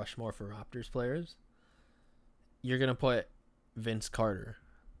Mount Rushmore for Raptors players, you're gonna put Vince Carter.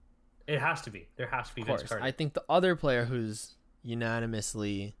 It has to be. There has to be Of course. Vince Carter. I think the other player who's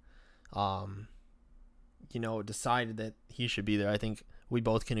unanimously, decided that he should be there, I think we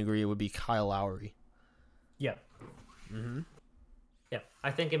both can agree it would be Kyle Lowry. Yeah. Yeah,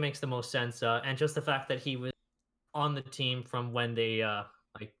 I think it makes the most sense, and just the fact that he was on the team from when they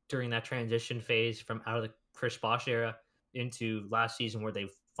like during that transition phase from out of the Chris Bosh era into last season where they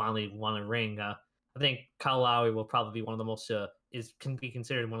finally won a ring. I think Kyle Lowry will probably be one of the most can be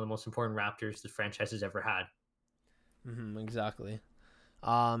considered one of the most important Raptors the franchise has ever had. Exactly.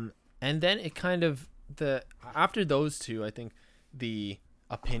 And then it kind of after those two, I think the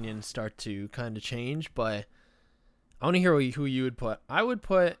opinions start to kind of change. But I want to hear who you would put. I would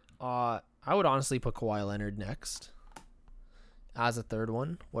honestly put Kawhi Leonard next as a third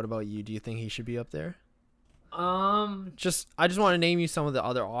one. What about you? Do you think he should be up there? I just want to name you some of the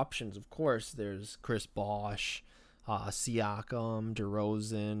other options. Of course, there's Chris Bosh, Siakam,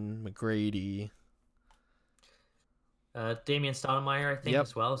 DeRozan, McGrady. Damian Stoudemire, I think,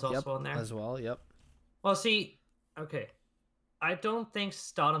 as well, is also on there. As well, yep. Well, see, okay. I don't think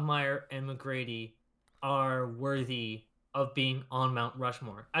Stoudemire and McGrady are worthy of being on Mount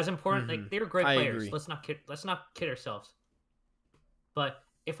Rushmore. As important, like they were great players. Agree. Let's not kid ourselves. But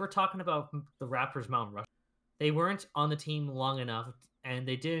if we're talking about the Raptors Mount Rushmore, they weren't on the team long enough, and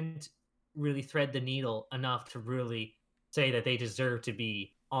they didn't really thread the needle enough to really say that they deserve to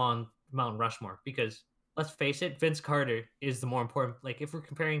be on Mount Rushmore. Because let's face it, Vince Carter is the more important. Like if we're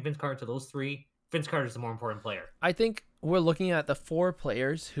comparing Vince Carter to those three, Vince Carter is the more important player. I think we're looking at the four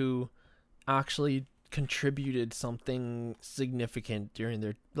players who actually contributed something significant during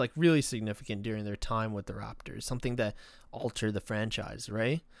their really significant during their time with the Raptors, something that altered the franchise,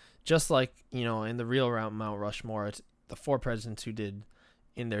 right? Just like, in the real Mount Rushmore, it's the four presidents who did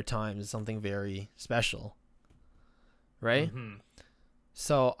in their time is something very special, right?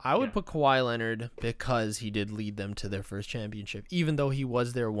 So I would put Kawhi Leonard because he did lead them to their first championship, even though he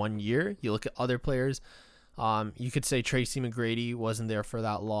was there 1 year. You look at other players, you could say Tracy McGrady wasn't there for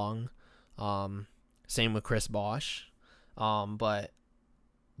that long. Same with Chris Bosh. But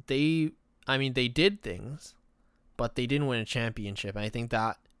they did things, but they didn't win a championship. And I think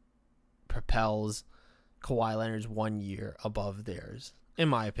that propels Kawhi Leonard's 1 year above theirs, in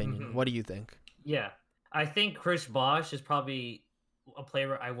my opinion. What do you think? Yeah, I think Chris Bosh is probably a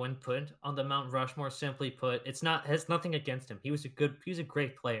player I wouldn't put on the Mount Rushmore. Simply put, has nothing against him. He was a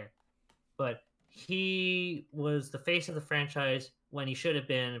great player, but he was the face of the franchise when he should have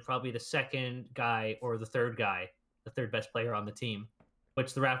been probably the second guy or the third best player on the team,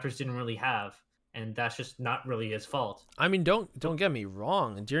 which the Raptors didn't really have, and that's just not really his fault. I mean, don't get me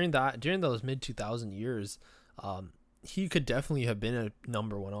wrong. During those mid 2000 years, he could definitely have been a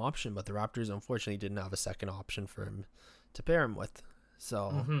number one option, but the Raptors unfortunately didn't have a second option for him to pair him with.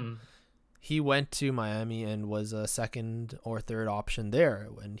 So he went to Miami and was a second or third option there,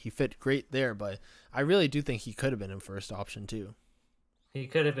 and he fit great there. But I really do think he could have been a first option too. He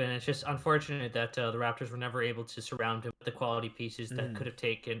could have been. It's just unfortunate that the Raptors were never able to surround him with the quality pieces that could have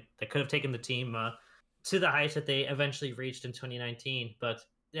taken the team to the heights that they eventually reached in 2019. But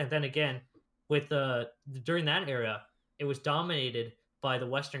then again, with during that era, it was dominated by the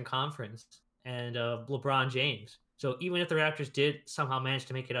Western Conference and LeBron James. So even if the Raptors did somehow manage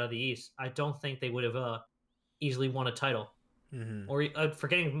to make it out of the East, I don't think they would have easily won a title. Or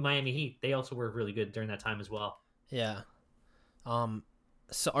forgetting Miami Heat, they also were really good during that time as well. Yeah.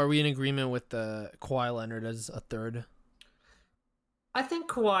 So are we in agreement with the Kawhi Leonard as a third? I think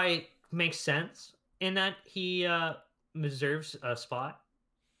Kawhi makes sense in that he deserves a spot.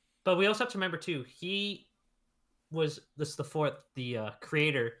 But we also have to remember, too, he was the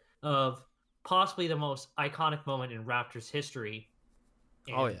creator of possibly the most iconic moment in Raptors history.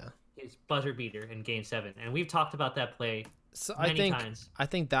 His buzzer beater in Game 7. And we've talked about that play many times. I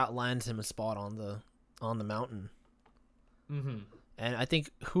think that lands him a spot on the mountain. And I think,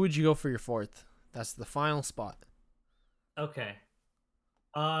 who would you go for your fourth? That's the final spot. Okay.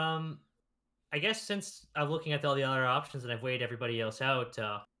 I guess since I'm looking at all the other options and I've weighed everybody else out,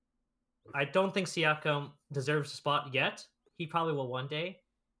 I don't think Siakam deserves a spot yet. He probably will one day.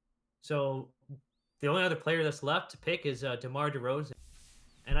 So the only other player that's left to pick is DeMar DeRozan.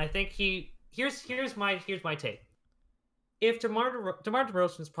 And I think here's my take. If DeMar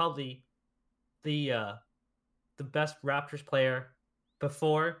DeRozan is probably the best Raptors player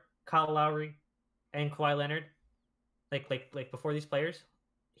before Kyle Lowry and Kawhi Leonard, like before these players,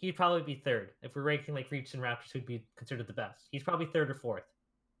 he'd probably be third. If we're ranking like recent Raptors who'd be considered the best, he's probably third or fourth.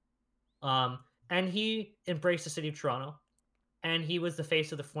 And he embraced the city of Toronto, and he was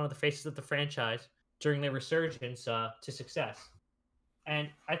one of the faces of the franchise during their resurgence to success. And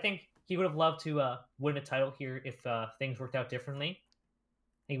I think he would have loved to win a title here if things worked out differently.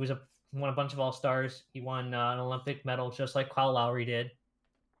 He won a bunch of All-Stars. He won an Olympic medal just like Kyle Lowry did.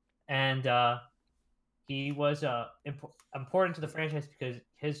 And he was important to the franchise because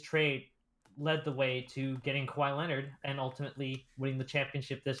his trade led the way to getting Kawhi Leonard and ultimately winning the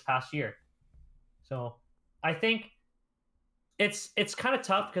championship this past year. So I think it's kind of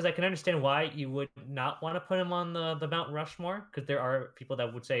tough because I can understand why you would not want to put him on the Mount Rushmore, because there are people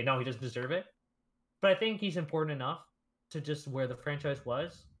that would say no, he doesn't deserve it. But I think he's important enough to just where the franchise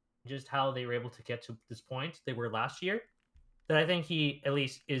was, just how they were able to get to this point they were last year, that I think he at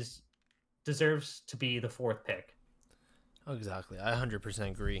least deserves to be the fourth pick. Oh, exactly. I 100%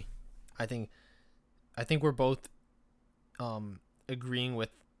 agree. I think we're both agreeing with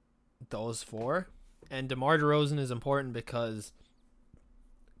those four. And DeMar DeRozan is important because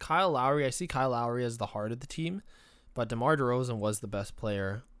Kyle Lowry, I see Kyle Lowry as the heart of the team, but DeMar DeRozan was the best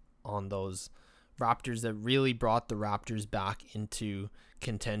player on those Raptors that really brought the Raptors back into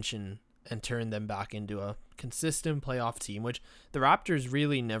contention and turned them back into a consistent playoff team, which the Raptors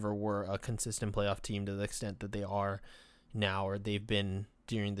really never were a consistent playoff team to the extent that they are now, or they've been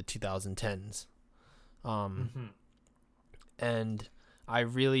during the 2010s. And I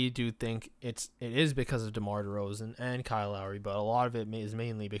really do think it is because of DeMar DeRozan and Kyle Lowry, but a lot of it is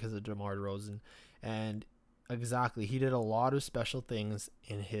mainly because of DeMar DeRozan. And exactly, he did a lot of special things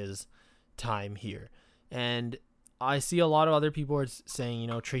in his time here. And I see a lot of other people are saying,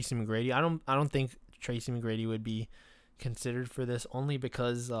 Tracy McGrady. I don't think Tracy McGrady would be considered for this, only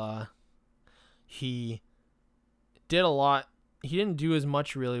because he did a lot. He didn't do as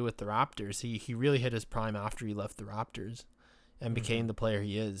much really with the Raptors. He really hit his prime after he left the Raptors and became the player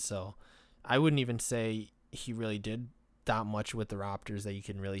he is. So I wouldn't even say he really did that much with the Raptors that you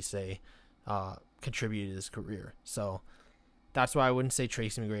can really say contributed to his career. So that's why I wouldn't say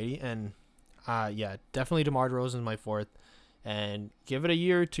Tracy McGrady. And definitely DeMar DeRozan is my fourth. And give it a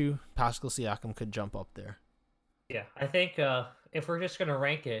year or two, Pascal Siakam could jump up there. Yeah, I think if we're just going to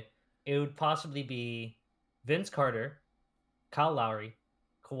rank it, it would possibly be Vince Carter, Kyle Lowry,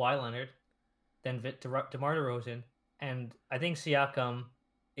 Kawhi Leonard, then DeMar DeRozan, and I think Siakam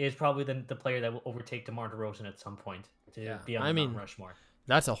is probably the player that will overtake DeMar DeRozan at some point to be on Mount Rushmore.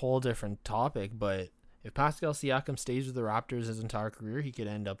 That's a whole different topic, but if Pascal Siakam stays with the Raptors his entire career, he could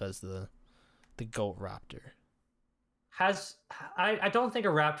end up as the GOAT Raptor. I don't think a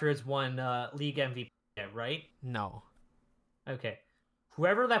Raptor has won league MVP yet, right? No. Okay.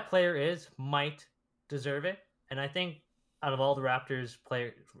 Whoever that player is might deserve it, and I think out of all the Raptors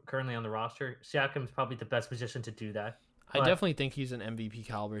players currently on the roster, Siakam is probably the best position to do that. I definitely think he's an MVP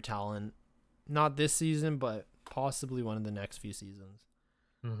caliber talent. Not this season, but possibly one of the next few seasons.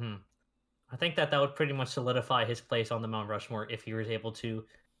 I think that would pretty much solidify his place on the Mount Rushmore if he was able to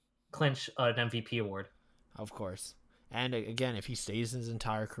clinch an MVP award. Of course. And again, if he stays his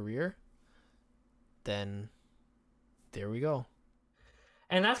entire career, then there we go.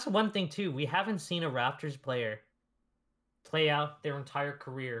 And that's one thing, too. We haven't seen a Raptors player play out their entire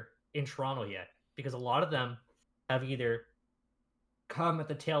career in Toronto yet, because a lot of them have either come at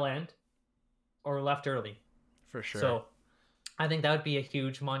the tail end or left early. For sure. So I think that would be a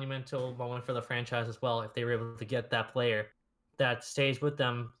huge monumental moment for the franchise as well if they were able to get that player that stays with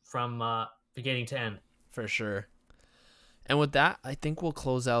them from beginning to end. For sure. And with that, I think we'll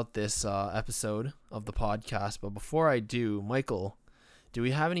close out this episode of the podcast. But before I do, Michael, do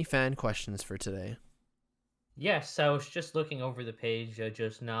we have any fan questions for today? Yes, I was just looking over the page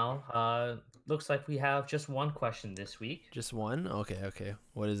just now. Looks like we have just one question this week. Just one? Okay.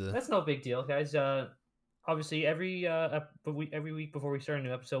 What is it? That's no big deal, guys. Obviously, every week before we start a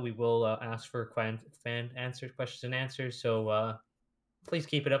new episode, we will ask for fan answers, questions and answers. So please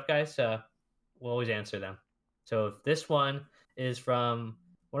keep it up, guys. We'll always answer them. So this one is from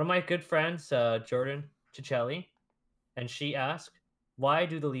one of my good friends, Jordan Ciccelli, and she asked, "Why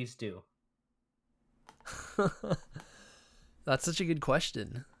do the Leafs do?" That's such a good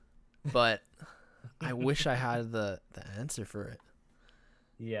question, but I wish I had the answer for it.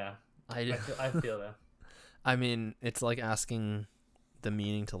 Yeah, I feel that. I mean, it's like asking the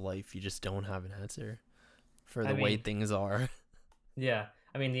meaning to life. You just don't have an answer for the way things are. Yeah,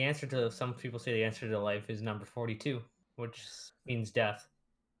 I mean, the answer to some people say the answer to life is number 42, which means death.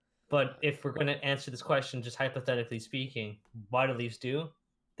 But if we're going to answer this question, just hypothetically speaking, why do Leafs do?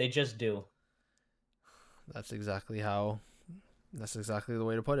 They just do. That's exactly the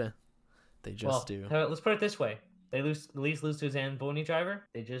way to put it. They just do. Let's put it this way. The Leafs lose to a Zamboni driver.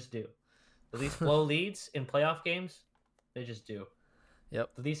 They just do. The Leafs blow leads in playoff games. They just do.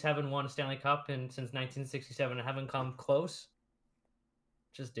 Yep. The Leafs haven't won a Stanley Cup since 1967 and haven't come close.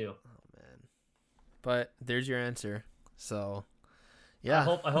 Just do. Oh, man. But there's your answer. So, yeah.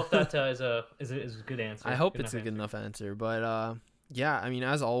 I hope that is a good answer. I hope it's a good enough answer. But, yeah, I mean,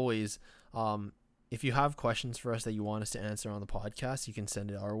 as always, if you have questions for us that you want us to answer on the podcast, you can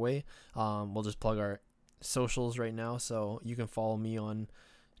send it our way. We'll just plug our socials right now. So you can follow me on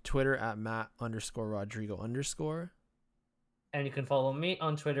Twitter at Matt_Rodrigo_. And you can follow me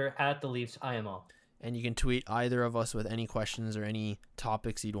on Twitter at the Leafs IMO. And you can tweet either of us with any questions or any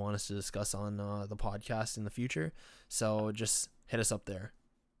topics you'd want us to discuss on the podcast in the future. So just hit us up there.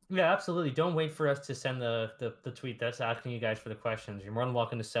 Yeah, absolutely. Don't wait for us to send the tweet that's asking you guys for the questions. You're more than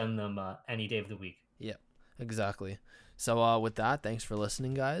welcome to send them any day of the week. Yeah, exactly. So with that, thanks for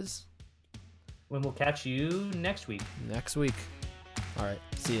listening, guys. When we'll catch you next week. Next week. All right.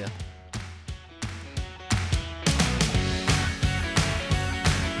 See ya.